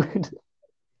 dude.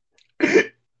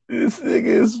 This nigga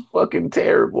is fucking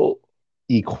terrible.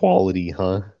 Equality,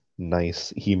 huh?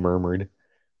 Nice, he murmured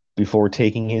before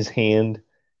taking his hand,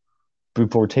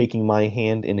 before taking my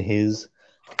hand in his.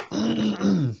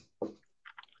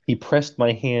 He pressed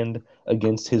my hand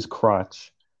against his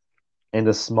crotch, and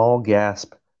a small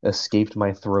gasp escaped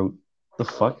my throat. The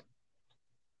fuck?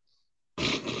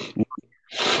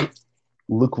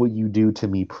 Look what you do to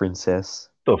me, princess.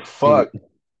 The It fuck?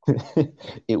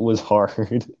 it was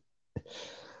hard.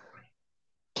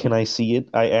 Can I see it?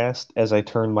 I asked as I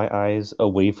turned my eyes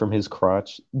away from his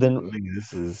crotch. Then Nigga,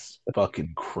 this is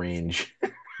fucking cringe.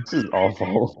 this is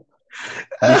awful.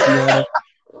 Luciano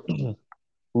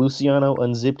Luciano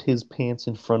unzipped his pants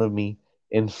in front of me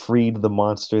and freed the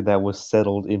monster that was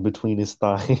settled in between his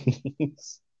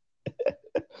thighs.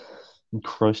 And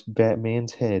crushed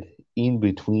Batman's head in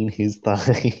between his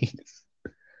thighs.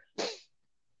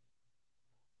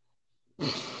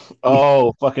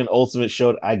 Oh, fucking Ultimate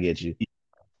showed. I get you.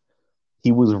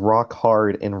 He was rock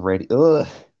hard and ready. Ugh.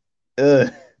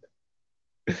 Ugh.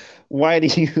 Why do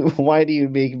you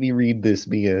make me read this,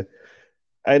 Mia?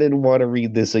 I didn't want to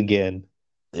read this again.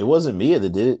 It wasn't Mia that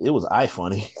did it. It was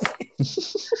iFunny.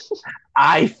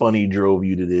 iFunny drove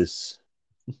you to this.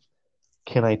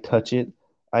 Can I touch it?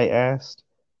 I asked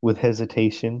with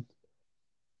hesitation.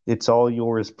 It's all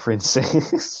yours,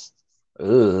 princess.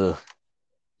 Ugh.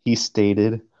 He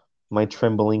stated. My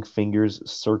trembling fingers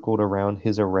circled around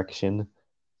his erection,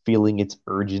 feeling its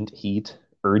urgent heat.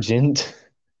 Urgent?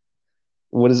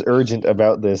 What is urgent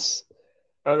about this?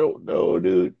 I don't know,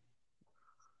 dude.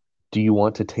 Do you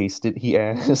want to taste it? He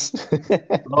asked.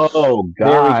 Oh There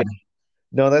we go. God,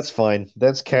 No, that's fine.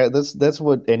 That's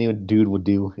what any dude would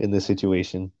do in this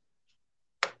situation.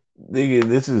 nigga,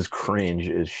 this is cringe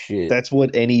as shit. That's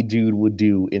what any dude would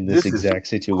do in this This is exact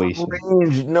situation.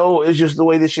 cringe. No, it's just the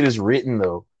way this shit is written,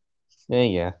 though.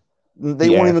 Yeah. They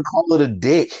He won't asked. even call it a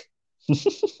dick.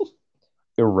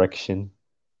 Erection.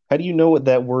 How do you know what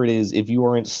that word is if you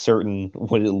aren't certain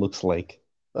what it looks like?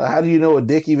 How do you know a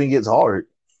dick even gets hard?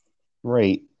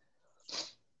 Right.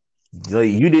 Like,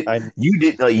 I you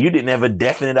didn't have a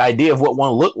definite idea of what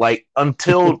one looked like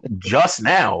until just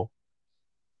now.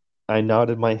 I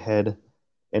nodded my head,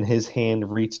 and his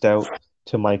hand reached out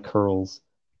to my curls.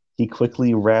 He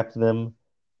quickly wrapped them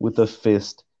with a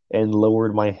fist and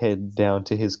lowered my head down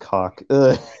to his cock.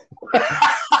 Ugh.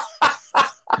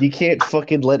 You can't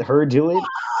fucking let her do it?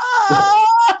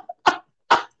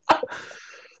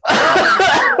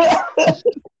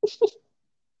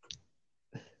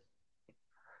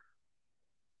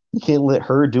 You can't let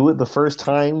her do it the first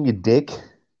time, you dick.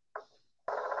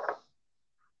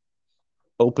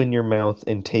 Open your mouth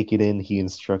and take it in, he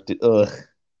instructed. Ugh.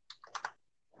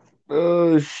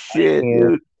 Oh My shit, hand,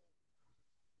 dude.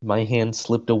 my hand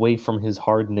slipped away from his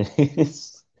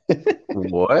hardness.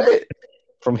 What?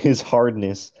 From his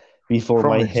hardness before From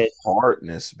my his head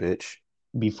hardness, bitch.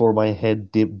 before my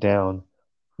head dipped down.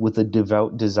 With a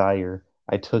devout desire,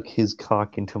 I took his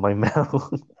cock into my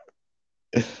mouth,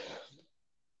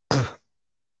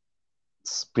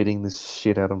 spitting this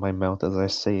shit out of my mouth as I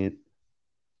say it.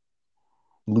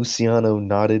 Luciano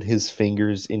nodded his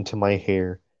fingers into my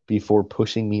hair before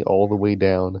pushing me all the way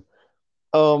down.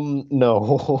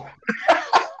 No.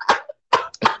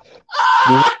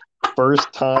 This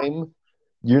first time,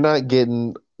 you're not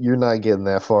getting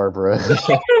that far, bro. You're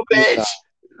not. Bitch,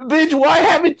 bitch, why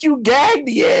haven't you gagged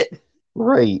yet?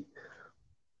 Right.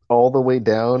 All the way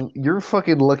down. You're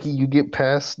fucking lucky you get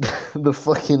past the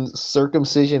fucking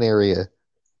circumcision area.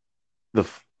 The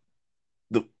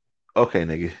the okay,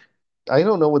 nigga. I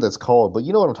don't know what that's called, but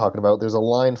you know what I'm talking about. There's a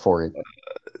line for it.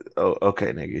 Oh,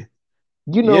 okay, nigga.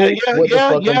 You Yeah, know yeah, what the yeah,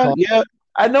 fuck I'm yeah, talking. yeah.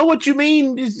 I know what you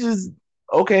mean. It's just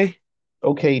okay,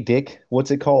 Okay, Dick,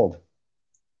 what's it called?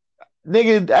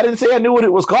 nigga. I didn't say I knew what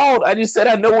it was called. I just said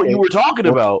I know what you Okay. were talking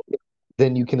Well, about.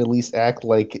 then you can at least act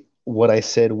like what I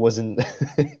said wasn't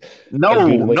a good No,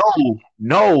 way. no,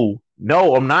 no,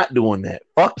 no. I'm not doing that.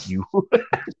 Fuck you.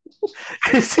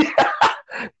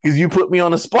 Because you put me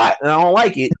on the spot and I don't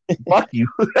like it. Fuck you.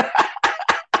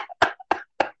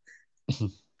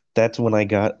 That's when I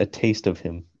got a taste of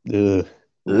him. Ugh.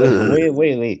 Ugh.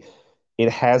 Wait. It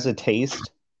has a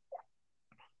taste.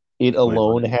 It Wait,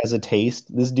 alone has a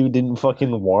taste. This dude didn't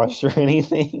fucking wash or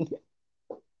anything.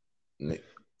 This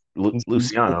dude's so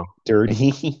Luciano.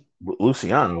 dirty.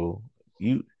 Luciano.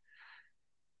 You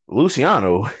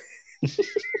Luciano.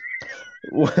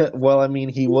 Well, I mean,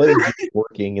 he was just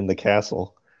working in the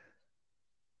castle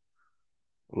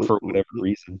for whatever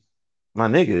reason. My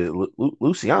nigga,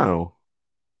 Luciano.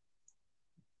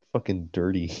 Fucking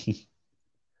dirty.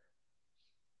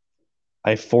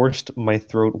 I forced my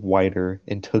throat wider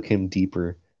and took him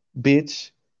deeper.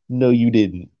 Bitch, no, you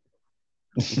didn't.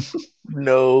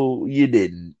 No, you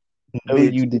didn't, No,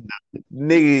 bitch. you did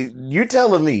Nigga, you're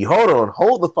telling me,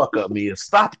 hold the fuck up, Mia.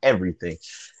 Stop everything.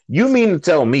 You mean to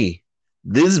tell me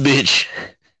this bitch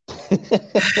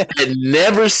not. had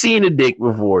never seen a dick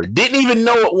before, didn't even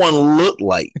know what one looked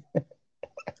like,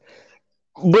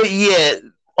 but yet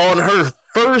on her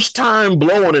first time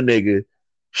blowing a nigga,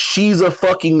 she's a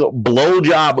fucking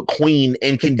blowjob queen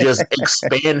and can just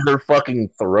expand her fucking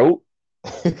throat,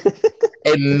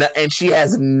 and she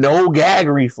has no gag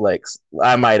reflex,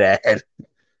 I might add.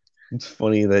 It's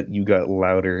funny that you got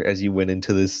louder as you went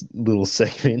into this little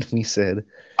segment we said.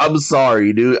 I'm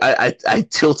sorry, dude. I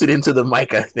tilted into the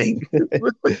mic, I think.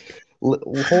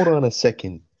 Hold on a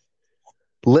second.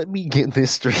 Let me get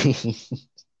this straight.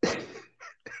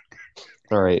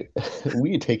 All right.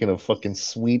 We are taking a fucking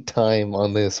sweet time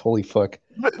on this. Holy fuck.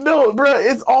 But no, bro,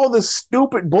 it's all the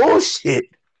stupid bullshit.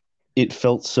 It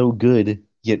felt so good,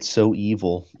 yet so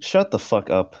evil. Shut the fuck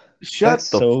up. That's Shut the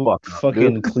so fuck up,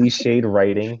 dude. fucking cliched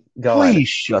writing. God. Please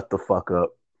shut the fuck up.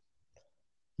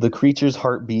 The creature's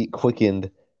heartbeat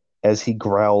quickened as he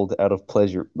growled out of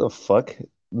pleasure. The fuck?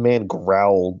 Man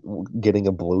growled getting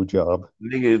a blowjob.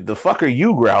 Nigga, the fuck are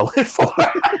you growling for?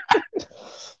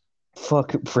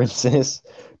 Fuck, princess.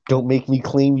 Don't make me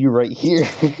claim you right here.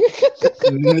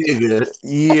 Nigga,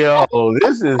 yo,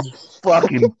 this is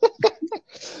fucking.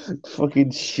 Fucking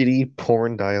shitty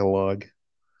porn dialogue.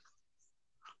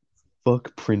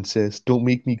 Fuck, princess. Don't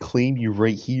make me claim you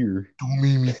right here. Don't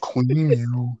make me clean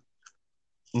you.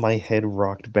 My head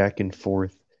rocked back and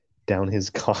forth down his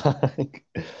cock.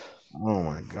 Oh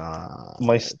my god.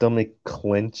 My stomach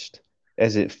clenched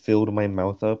as it filled my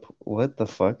mouth up. What the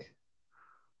fuck?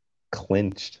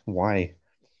 Clenched. Why?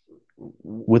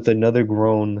 With another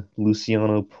groan,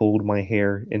 Luciano pulled my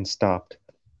hair and stopped.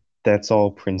 That's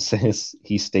all, princess,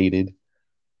 he stated.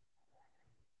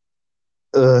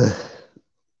 Ugh,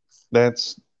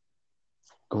 that's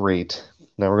great.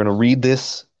 Now we're going to read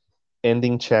this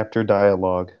ending chapter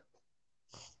dialogue.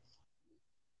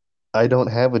 I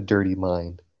don't have a dirty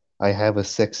mind. I have a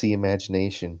sexy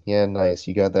imagination. Yeah, nice.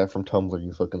 You got that from Tumblr,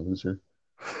 you fucking loser.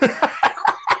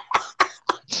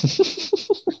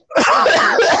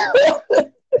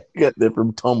 Get that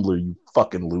from Tumblr, you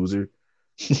fucking loser.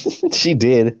 She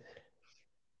did.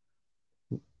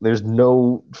 There's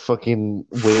no fucking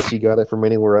way she got it from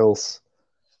anywhere else.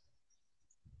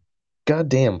 God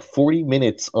damn, 40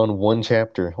 minutes on one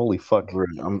chapter. Holy fuck. Bro,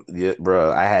 yeah,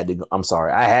 bro. I had to. I'm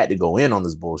sorry. I had to go in on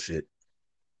this bullshit.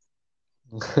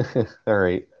 All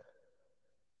right.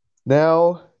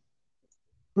 Now,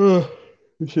 you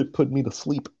should put me to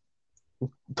sleep.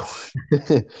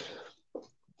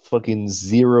 Fucking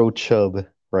zero chub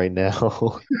right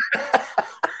now.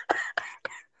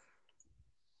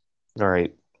 All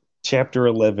right. Chapter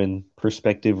 11,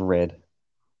 Perspective Red.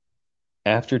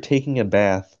 After taking a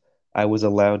bath, I was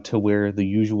allowed to wear the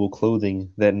usual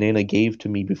clothing that Nana gave to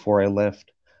me before I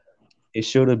left. It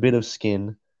showed a bit of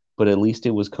skin, but at least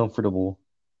it was comfortable,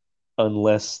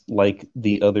 unless like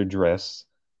the other dress.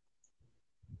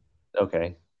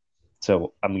 Okay,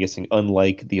 so I'm guessing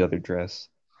unlike the other dress.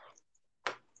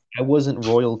 I wasn't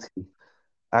royalty.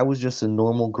 I was just a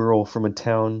normal girl from a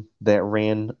town that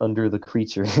ran under the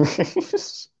creature.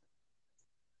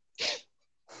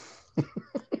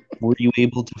 Were you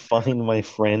able to find my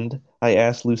friend? I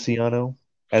asked Luciano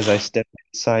as I stepped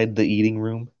inside the eating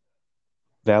room.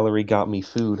 Valerie got me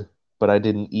food, but I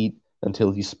didn't eat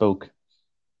until he spoke.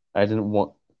 I didn't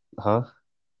want, huh?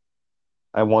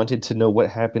 I wanted to know what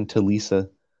happened to Lisa.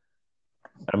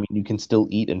 I mean, you can still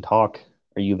eat and talk.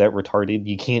 Are you that retarded?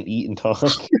 You can't eat and talk.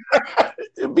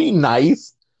 It'd be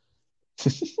nice.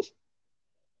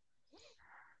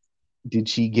 Did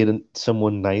she get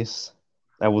someone nice?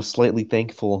 I was slightly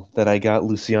thankful that I got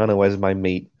Luciano as my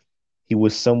mate. He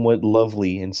was somewhat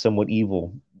lovely and somewhat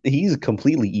evil. He's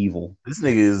completely evil. This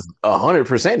nigga is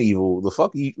 100% evil. The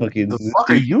Fucking fuck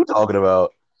are you talking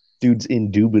about? dude's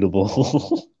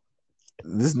indubitable.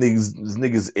 This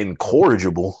nigga's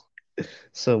incorrigible.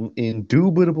 Some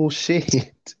indubitable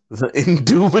shit.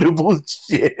 Indubitable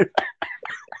shit.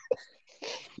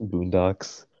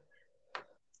 Boondocks.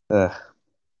 Uh,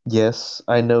 yes,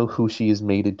 I know who she is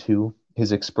mated to.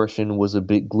 His expression was a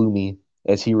bit gloomy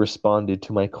as he responded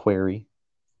to my query.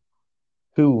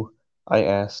 Who? I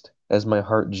asked, as my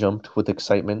heart jumped with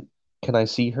excitement. Can I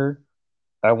see her?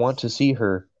 I want to see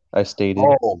her, I stated.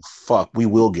 Oh fuck, we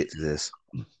will get to this.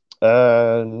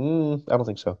 I don't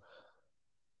think so.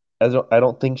 I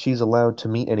don't think she's allowed to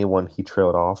meet anyone, he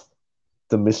trailed off.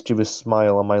 The mischievous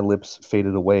smile on my lips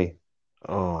faded away.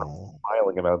 Oh,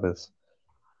 Smiling about this.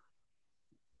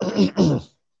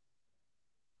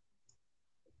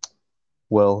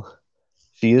 Well,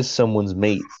 she is someone's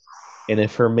mate, and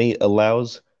if her mate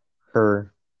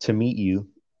her to meet you,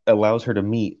 allows her to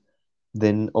meet,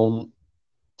 then on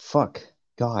fuck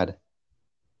God. I'm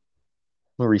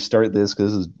gonna restart this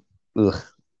because this is ugh.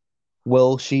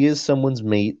 Well, she is someone's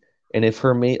mate, and if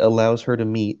her mate allows her to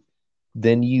meet,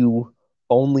 then you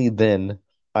only then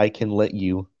I can let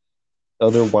you.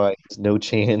 Otherwise, no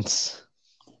chance.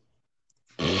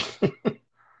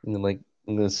 And then, like,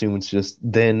 I'm gonna assume it's just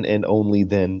then and only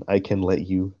then I can let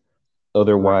you. right.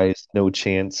 Otherwise, no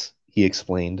chance, he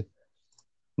explained.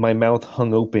 My mouth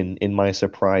hung open in my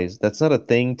surprise. That's not a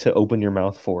thing to open your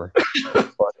mouth for.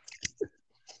 But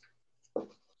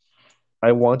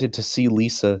I wanted to see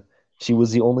Lisa. She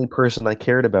was the only person I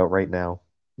cared about right now.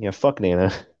 Yeah, fuck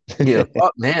Nana. Yeah,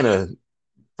 fuck Nana.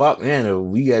 Fuck Nana.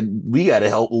 We got to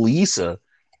help Lisa.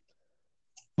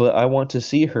 But I want to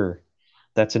see her.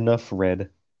 That's enough, Red.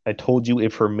 I told you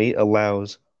if her mate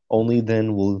allows, only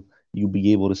then will you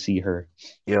be able to see her.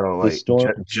 The Like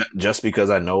storm just because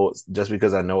I know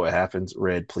it happens,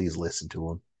 Red, please listen to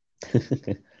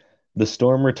him. the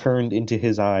storm returned into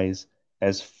his eyes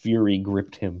as fury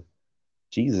gripped him.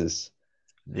 Jesus.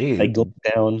 I Dude, gulped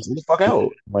down, chill the fuck feeling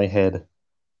out. my head.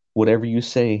 Whatever you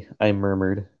say, I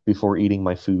murmured before eating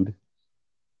my food.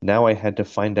 Now I had to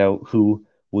find out who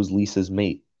was Lisa's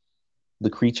mate. The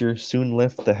creature soon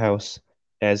left the house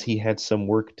as he had some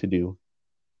work to do.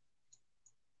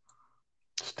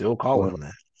 Still calling Well, him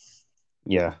that.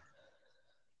 yeah,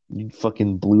 you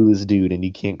fucking blew this dude and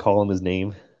you can't call him his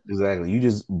name. Exactly. You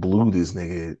just blew this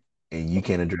nigga and you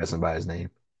can't address him by his name.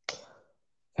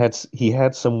 He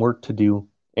had some work to do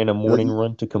and a Like, morning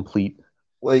run to complete.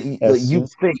 like As soon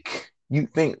you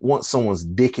think once someone's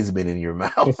dick has been in your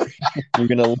mouth. you're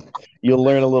gonna you'll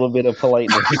learn a little bit of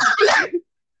politeness.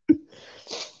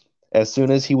 As soon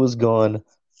as he was gone,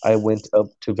 I went up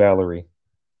to Valerie.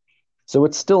 So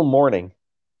it's still morning.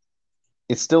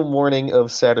 It's still morning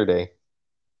of Saturday.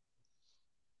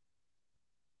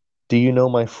 Do you know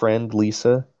my friend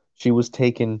Lisa? She was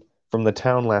taken from the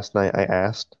town last night, I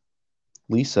asked.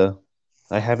 Lisa?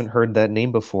 I haven't heard that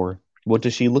name before. What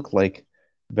does she look like?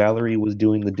 Valerie was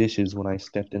doing the dishes when I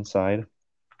stepped inside.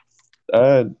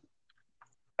 Uh,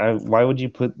 why would you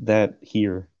put that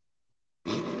here?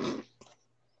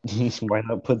 Why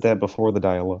not put that before the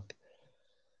dialogue?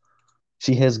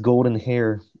 She has golden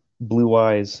hair, blue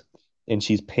eyes, and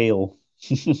she's pale.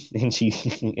 and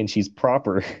she and she's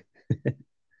proper.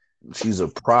 She's a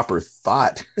proper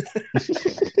thought.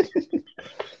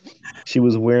 She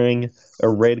was wearing a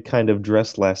red kind of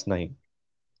dress last night.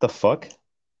 The fuck?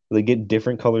 They get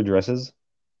different color dresses?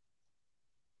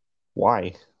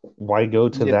 Why? Why go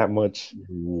to Yeah. that much?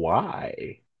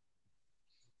 Why?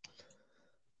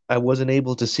 I wasn't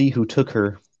able to see who took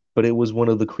her, but it was one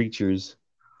of the creatures.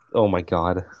 Oh my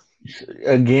God.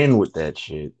 Again with that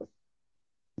shit.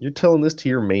 You're telling this to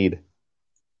your maid.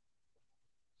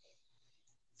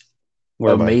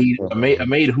 Where A am I? maid, Where a am maid, a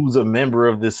maid who's a member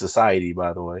of this society,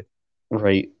 by the way. I?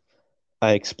 Right.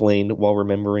 I explained while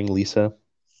remembering Lisa.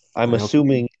 I'm Like,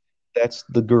 assuming that's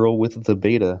the girl with the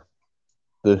beta.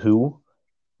 The who?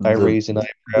 I the raised an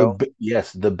eyebrow. the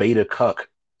yes, the beta cuck.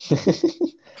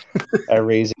 I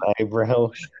raised an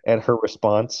eyebrow at her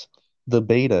response. The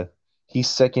beta. He's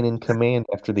second in command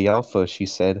after the alpha, she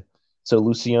said. So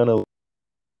Luciano,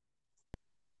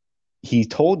 he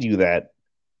told you that.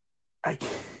 I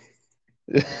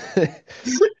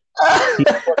He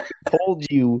told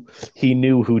you he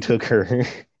knew who took her.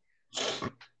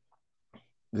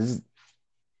 this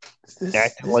this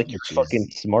Acting this like you're bitch fucking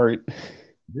is smart.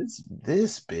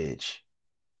 this bitch.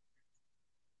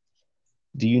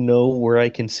 Do you know where I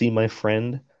can see my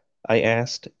friend? I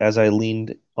asked as I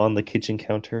leaned on the kitchen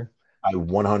counter. I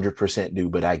 100% do,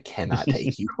 but I cannot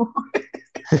take you.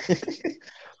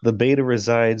 The beta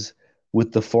resides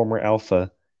with the former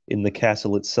alpha in the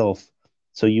castle itself,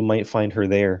 so you might find her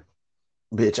there.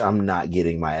 Bitch, I'm not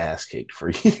getting my ass kicked for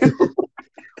you.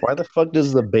 Why the fuck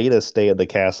does the beta stay at the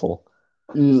castle?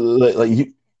 like,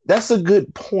 that's a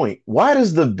good point. Why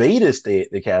does the beta stay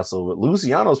at the castle? But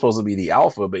Luciano's supposed to be the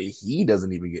alpha, but he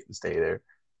doesn't even get to stay there.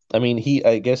 I mean,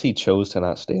 I guess he chose to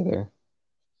not stay there.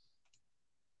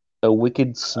 A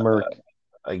wicked smirk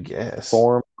I guess.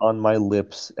 formed on my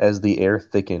lips as the air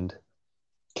thickened.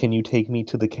 Can you take me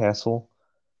to the castle?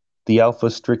 The Alpha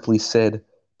strictly said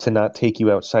to not take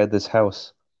you outside this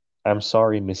house. I'm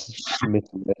sorry, Miss Red.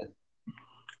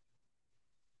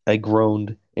 I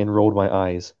groaned and rolled my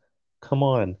eyes. Come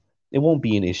on, It won't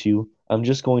be an issue. I'm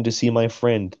just going to see my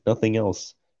friend, nothing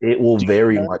else. It will Do you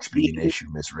very not much be an seem, issue,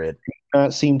 Miss Red.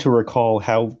 not seem to recall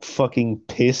how fucking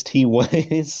pissed he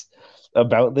was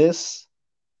about this?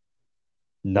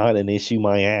 Not an issue,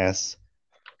 my ass.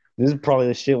 This is probably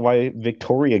the shit why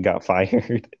Victoria got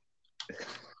fired.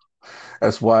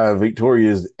 That's why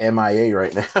Victoria's MIA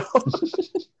right now.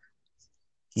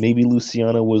 Maybe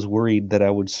Luciana was worried that I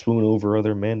would swoon over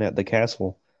other men at the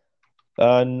castle.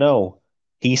 No.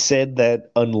 He said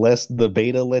that unless the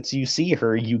beta lets you see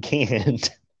her, you can't.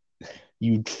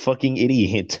 You fucking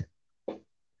idiot.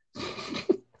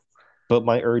 But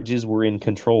my urges were in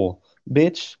control.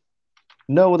 Bitch,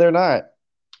 no, they're not.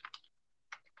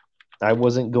 I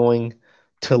wasn't going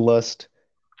to lust.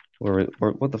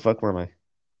 What the fuck? Where am I?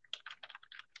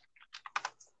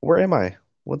 Where am I?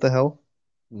 What the hell?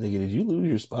 Nigga, did you lose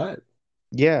your spot?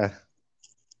 Yeah,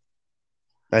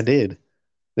 I did.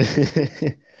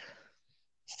 Here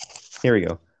we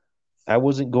go. I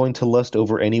wasn't going to lust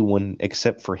over anyone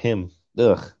except for him.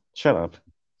 Ugh, shut up.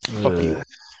 Fuck you. Ugh.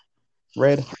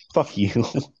 Red, fuck you.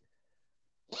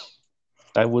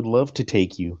 I would love to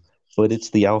take you, but it's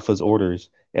the Alpha's orders,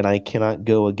 and I cannot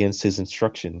go against his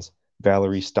instructions.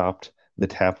 Valerie stopped the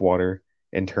tap water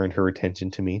and turned her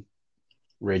attention to me.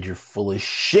 Red, you're full of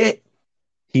shit.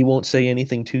 He won't say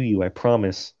anything to you, I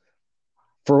promise.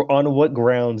 For on what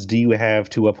grounds do you have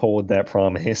to uphold that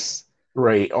promise?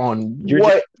 Right. On You're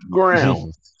just what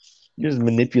ground? you're just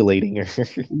manipulating her.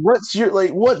 What's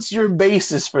your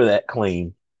basis for that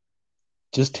claim?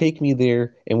 Just take me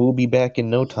there and we'll be back in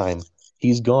no time.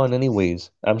 He's gone anyways.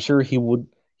 I'm sure he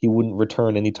wouldn't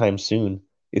return anytime soon.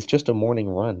 It's just a morning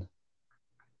run.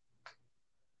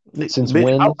 Since Bitch,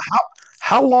 when?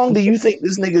 how long do you think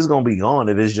this nigga's gonna be gone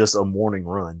if it's just a morning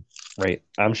run? Right.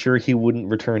 I'm sure he wouldn't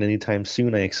return anytime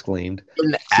soon, I exclaimed.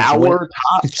 An Since when? hour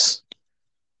tops.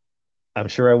 I'm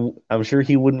sure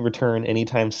he wouldn't return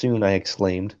anytime soon, I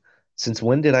exclaimed. Since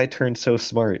when did I turn so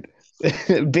smart?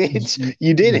 Bitch,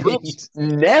 you Bitch,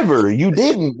 didn't. never. You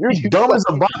didn't. You're You dumb as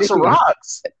a fucking box of didn't.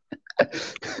 rocks.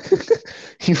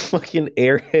 You fucking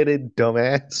airheaded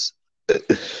dumbass.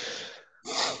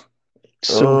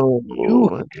 So Oh you,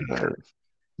 my god.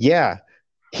 yeah,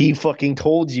 he fucking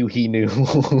told you he knew.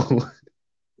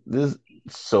 This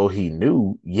so he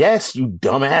knew. Yes, you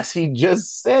dumbass. He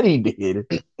just said he did.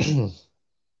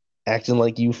 Acting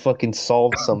like you fucking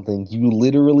solved something. You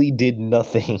literally did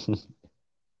nothing.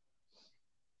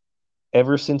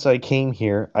 Ever since I came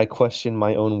here, I questioned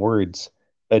my own words.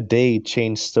 A day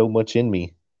changed so much in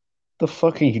me. The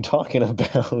fuck are you talking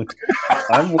about?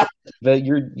 I'm worried that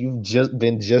you've just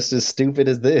been just as stupid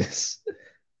as this.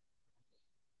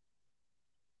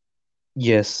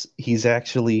 Yes, he's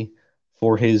actually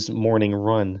for his morning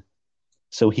run,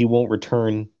 so he won't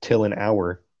return till an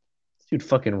hour. Dude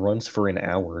fucking runs for an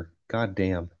hour. God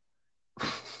damn.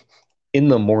 In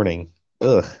the morning.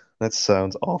 Ugh, that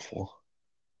sounds awful.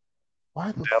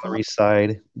 Why the Valerie fuck?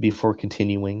 sighed before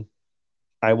continuing.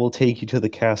 I will take you to the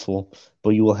castle,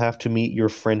 but you will have to meet your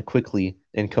friend quickly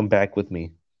and come back with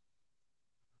me.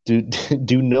 Do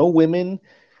do no women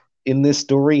in this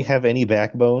story have any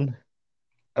backbone?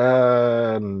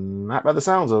 Not by the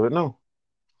sounds of it, no.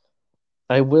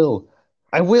 I will.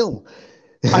 I will.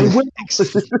 I will.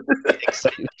 Excitement,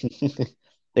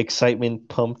 excitement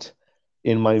pumped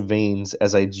in my veins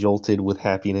as I jolted with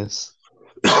happiness.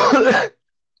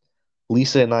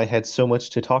 Lisa and I had so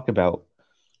much to talk about.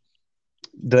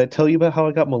 Did I tell you about how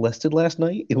I got molested last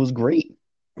night? It was great.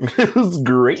 It was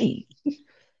great.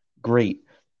 Great.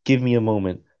 Give me a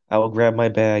moment. I will grab my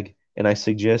bag and I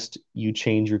suggest you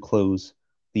change your clothes.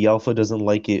 The Alpha doesn't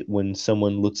like it when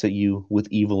someone looks at you with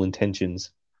evil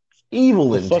intentions. Evil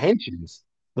The fuck intentions.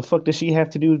 the fuck does she have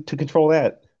to do to control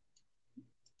that?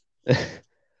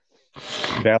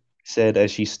 Valerie said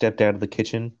as she stepped out of the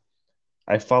kitchen.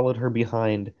 I followed her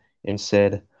behind and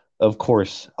said, of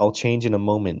course, I'll change in a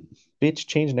moment. Bitch,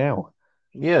 change now.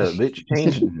 Yeah, bitch,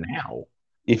 change now.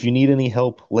 If you need any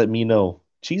help, let me know.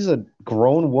 She's a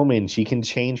grown woman. She can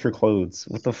change her clothes.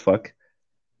 What the fuck?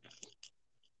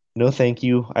 No, thank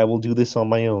you. I will do this on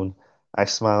my own. I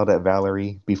smiled at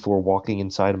Valerie before walking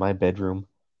inside my bedroom.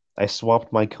 I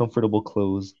swapped my comfortable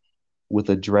clothes with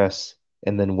a dress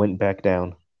and then went back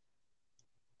down.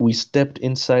 We stepped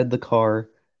inside the car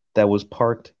that was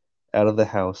parked out of the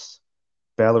house.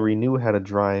 Valerie knew how to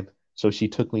drive, so she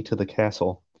took me to the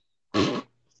castle.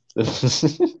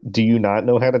 Do you not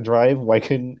know how to drive? Why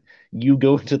couldn't you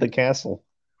go to the castle?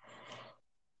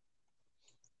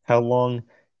 How long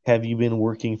have you been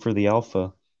working for the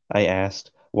Alpha? I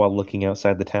asked while looking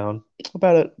outside the town.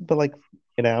 About like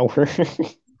an hour.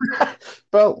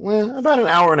 About an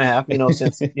hour and a half,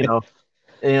 since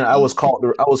And I was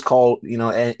called, in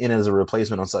as a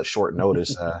replacement on such short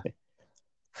notice.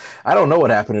 I don't know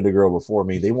what happened to the girl before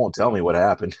me. They won't tell me what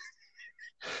happened.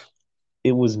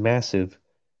 It was massive,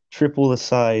 triple the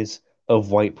size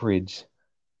of White Bridge.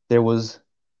 There was,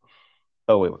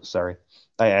 oh wait, sorry.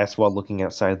 I asked while looking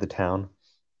outside the town.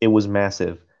 It was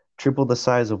massive, triple the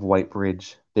size of White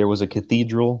Bridge. There was a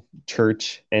cathedral,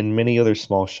 church, and many other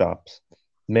small shops.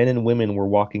 Men and women were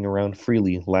walking around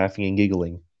freely, laughing and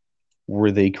giggling.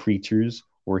 Were they creatures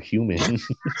or human?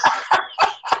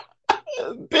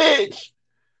 Bitch.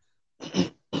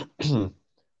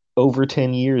 Over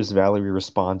 10 years, Valerie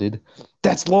responded.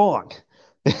 That's long.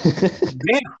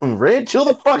 Damn, Red, chill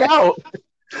the fuck out.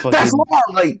 That's Fucking long.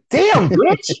 Like, damn,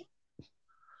 bitch.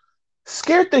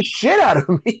 Scared the shit out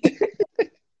of me.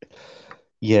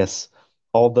 yes.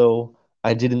 Although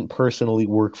I didn't personally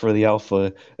work for the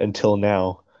Alpha until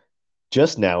now.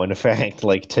 Just now, in fact,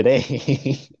 like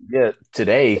today. Yeah,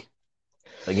 today,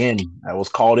 again, I was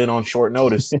called in on short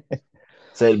notice.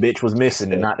 Said bitch was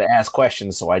missing and Yeah. not to ask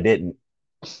questions, so I didn't.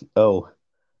 Oh,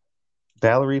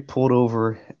 Valerie pulled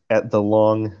over at the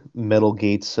long metal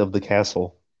gates of the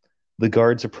castle. The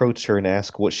guards approached her and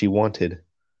asked what she wanted.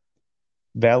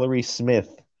 Valerie Smith.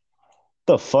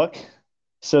 The fuck?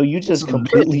 So you This just is a bit.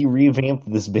 completely revamped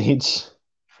this bitch.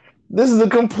 This is a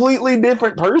completely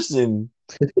different person.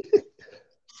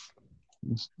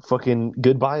 Fucking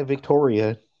goodbye,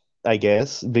 Victoria, I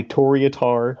guess. Victoria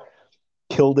Tar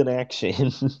killed in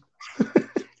action.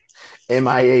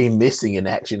 MIA missing in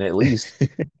action at least.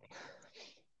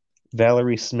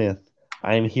 Valerie Smith,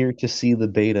 I am here to see the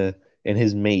beta and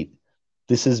his mate.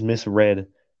 This is Miss Red,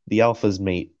 the Alpha's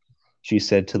mate, she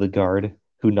said to the guard,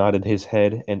 who nodded his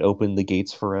head and opened the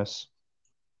gates for us.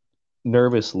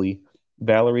 Nervously,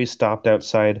 Valerie stopped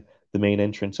outside the main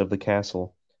entrance of the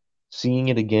castle. Seeing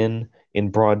it again in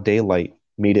broad daylight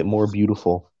made it more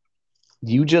beautiful.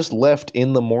 You just left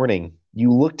in the morning.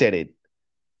 You looked at it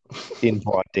in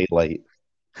broad daylight.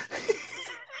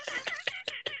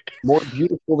 More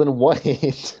beautiful than what?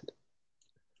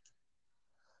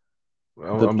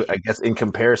 The I guess in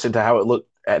comparison to how it looked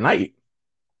at night.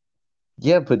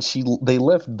 Yeah, but they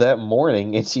left that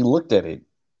morning and she looked at it.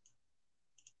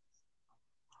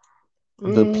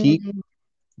 The peak Mm,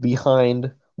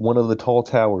 behind one of the tall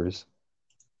towers.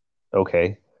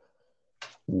 Okay,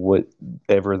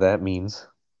 whatever that means.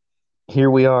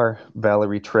 Here we are,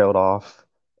 Valerie trailed off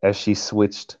as she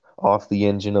switched off the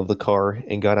engine of the car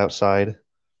and got outside.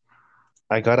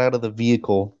 I got out of the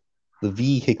vehicle the as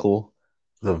vehicle.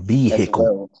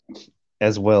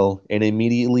 well, and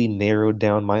immediately narrowed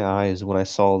down my eyes when I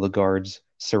saw the guards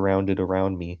surrounded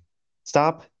around me.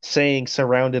 Stop saying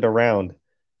surrounded around.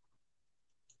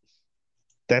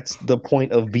 That's the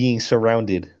point of being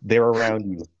surrounded. They're around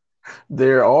you.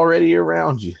 They're already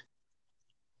around you.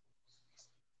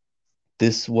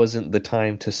 This wasn't the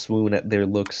time to swoon at their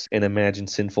looks and imagine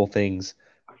sinful things.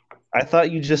 I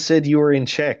thought you just said you were in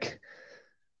check.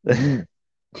 You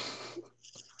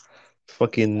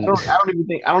Fucking I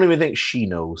don't even think she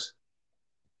knows.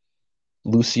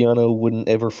 Luciano wouldn't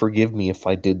ever forgive me if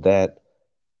I did that.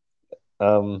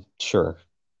 Sure.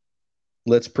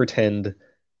 Let's pretend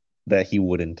that he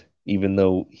wouldn't, even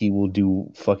though he will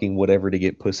do fucking whatever to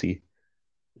get pussy.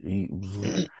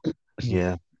 He,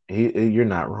 yeah, you're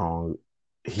not wrong.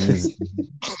 He's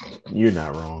You're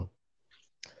not wrong.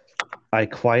 I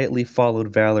quietly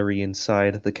followed Valerie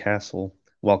inside the castle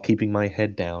while keeping my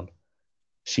head down.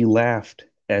 She laughed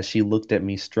as she looked at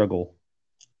me struggle.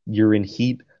 You're in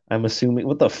heat, I'm assuming.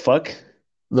 What the fuck?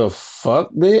 The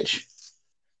fuck, bitch?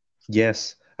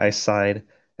 Yes, I sighed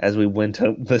as we went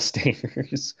up the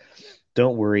stairs.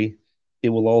 Don't worry, it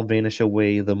will all vanish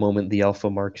away the moment the Alpha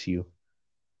marks you.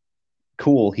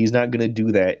 Cool, he's not gonna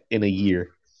do that in a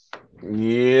year.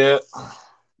 Yeah.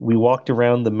 We walked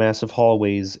around the massive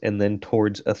hallways and then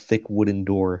towards a thick wooden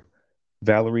door.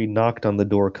 Valerie knocked on the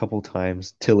door a couple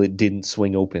times till it didn't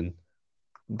swing open.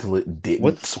 Until it What?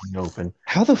 didn't swing open.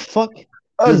 How the fuck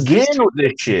does this Again with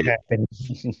this shit. happen?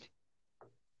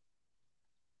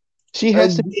 She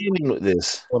has to Again with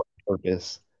this. on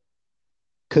purpose.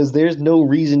 Because there's no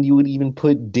reason you would even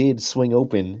put did swing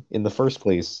open in the first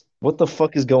place. What the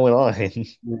fuck is going on?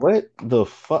 What the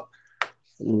fuck?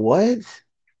 What?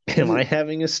 Am I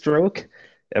having a stroke?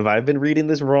 Have I been reading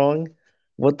this wrong?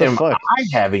 What the Am fuck? I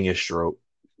having a stroke?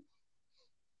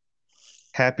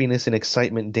 Happiness and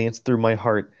excitement danced through my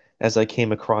heart as I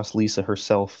came across Lisa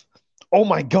herself. Oh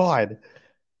my God!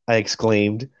 I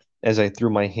exclaimed as I threw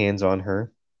my hands on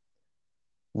her.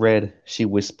 Red, she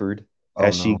whispered Oh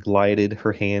as she no. glided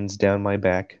her hands down my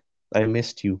back. I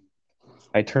missed you.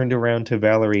 I turned around to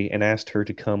Valerie and asked her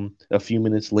to come a few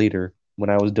minutes later. when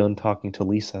I was done talking to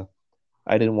Lisa.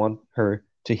 I didn't want her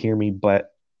to hear me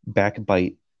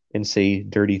backbite and say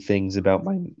dirty things about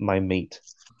my mate.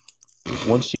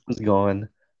 Once she was gone,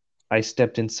 I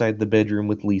stepped inside the bedroom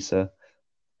with Lisa.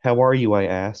 How are you? I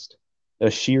asked.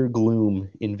 A sheer gloom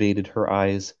invaded her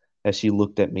eyes as she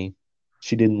looked at me.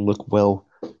 She didn't look well.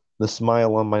 The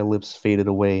smile on my lips faded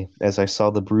away as I saw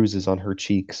the bruises on her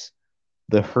cheeks.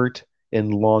 The hurt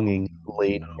and longing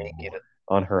laid No, naked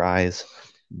on her eyes.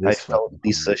 I this felt fucking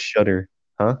Lisa part. shudder.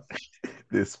 Huh?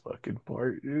 This fucking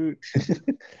part, dude.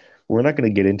 We're not going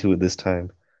to get into it this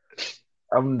time.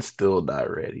 I'm still not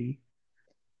ready.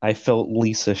 I felt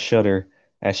Lisa shudder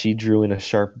as she drew in a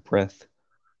sharp breath.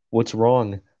 What's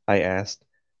wrong? I asked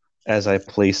as I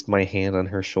placed my hand on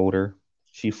her shoulder.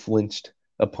 She flinched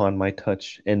upon my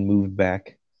touch and moved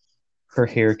back. Her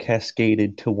hair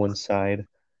cascaded to one side,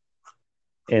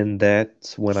 and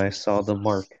that's when I saw the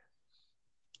mark.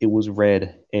 It was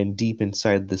red and deep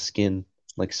inside the skin,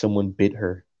 like someone bit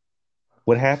her.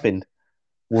 What happened?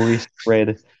 Worry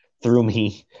spread through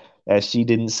me as she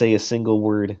didn't say a single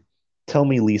word. Tell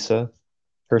me, Lisa.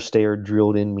 Her stare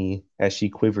drilled in me as she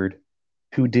quivered.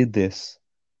 Who did this?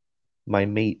 My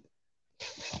mate.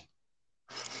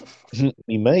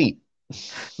 Me mate.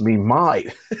 Me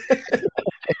might.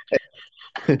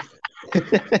 It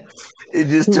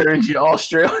just turns you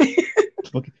Australian.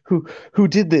 Who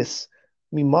did this?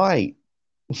 Me might.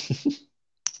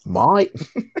 Might.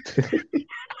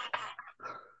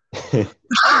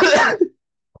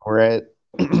 We're at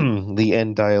the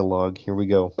end dialogue. Here we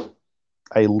go.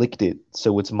 I licked it,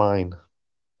 so it's mine.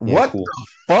 Yeah, What cool. the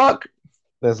fuck?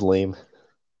 That's lame.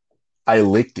 I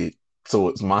licked it, so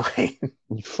it's mine.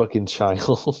 You fucking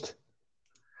child.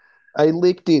 I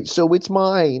licked it, so it's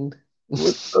mine.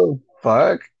 What the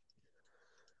fuck?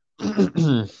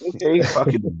 Okay,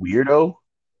 fucking weirdo.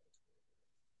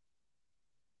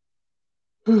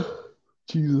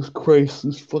 Jesus Christ,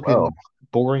 this Well, fucking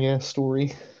boring ass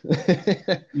story.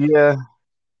 yeah,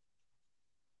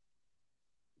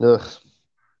 Ugh.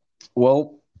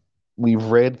 Well, we've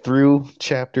read through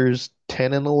chapters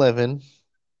 10 and 11.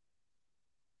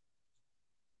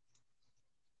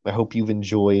 I hope you've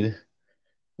enjoyed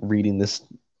reading this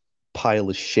pile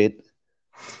of shit.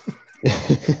 Is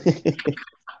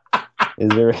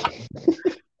there is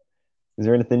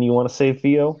there anything you want to say,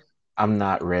 Theo? I'm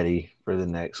not ready for the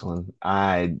next one.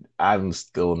 I'm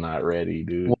still not ready,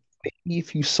 dude. Well, maybe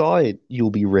if you saw it, you'll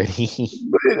be ready.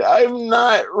 But I'm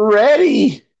not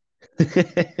ready.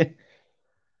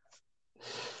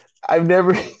 I've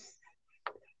never.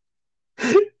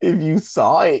 If you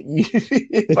saw it,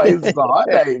 if I saw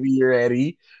it, I'd be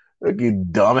ready. Fucking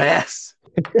dumbass.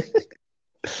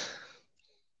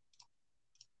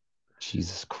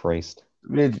 Jesus Christ.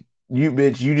 Bitch,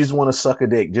 you just want to suck a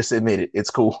dick. Just admit it. It's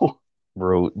cool.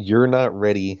 Bro, you're not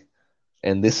ready,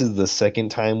 and this is the second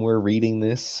time we're reading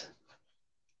this.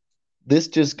 This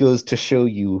just goes to show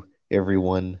you,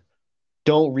 everyone,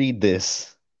 don't read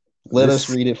this. Let us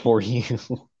This read it for you.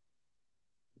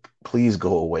 please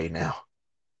go away now.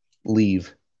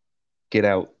 Leave. Get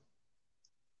out.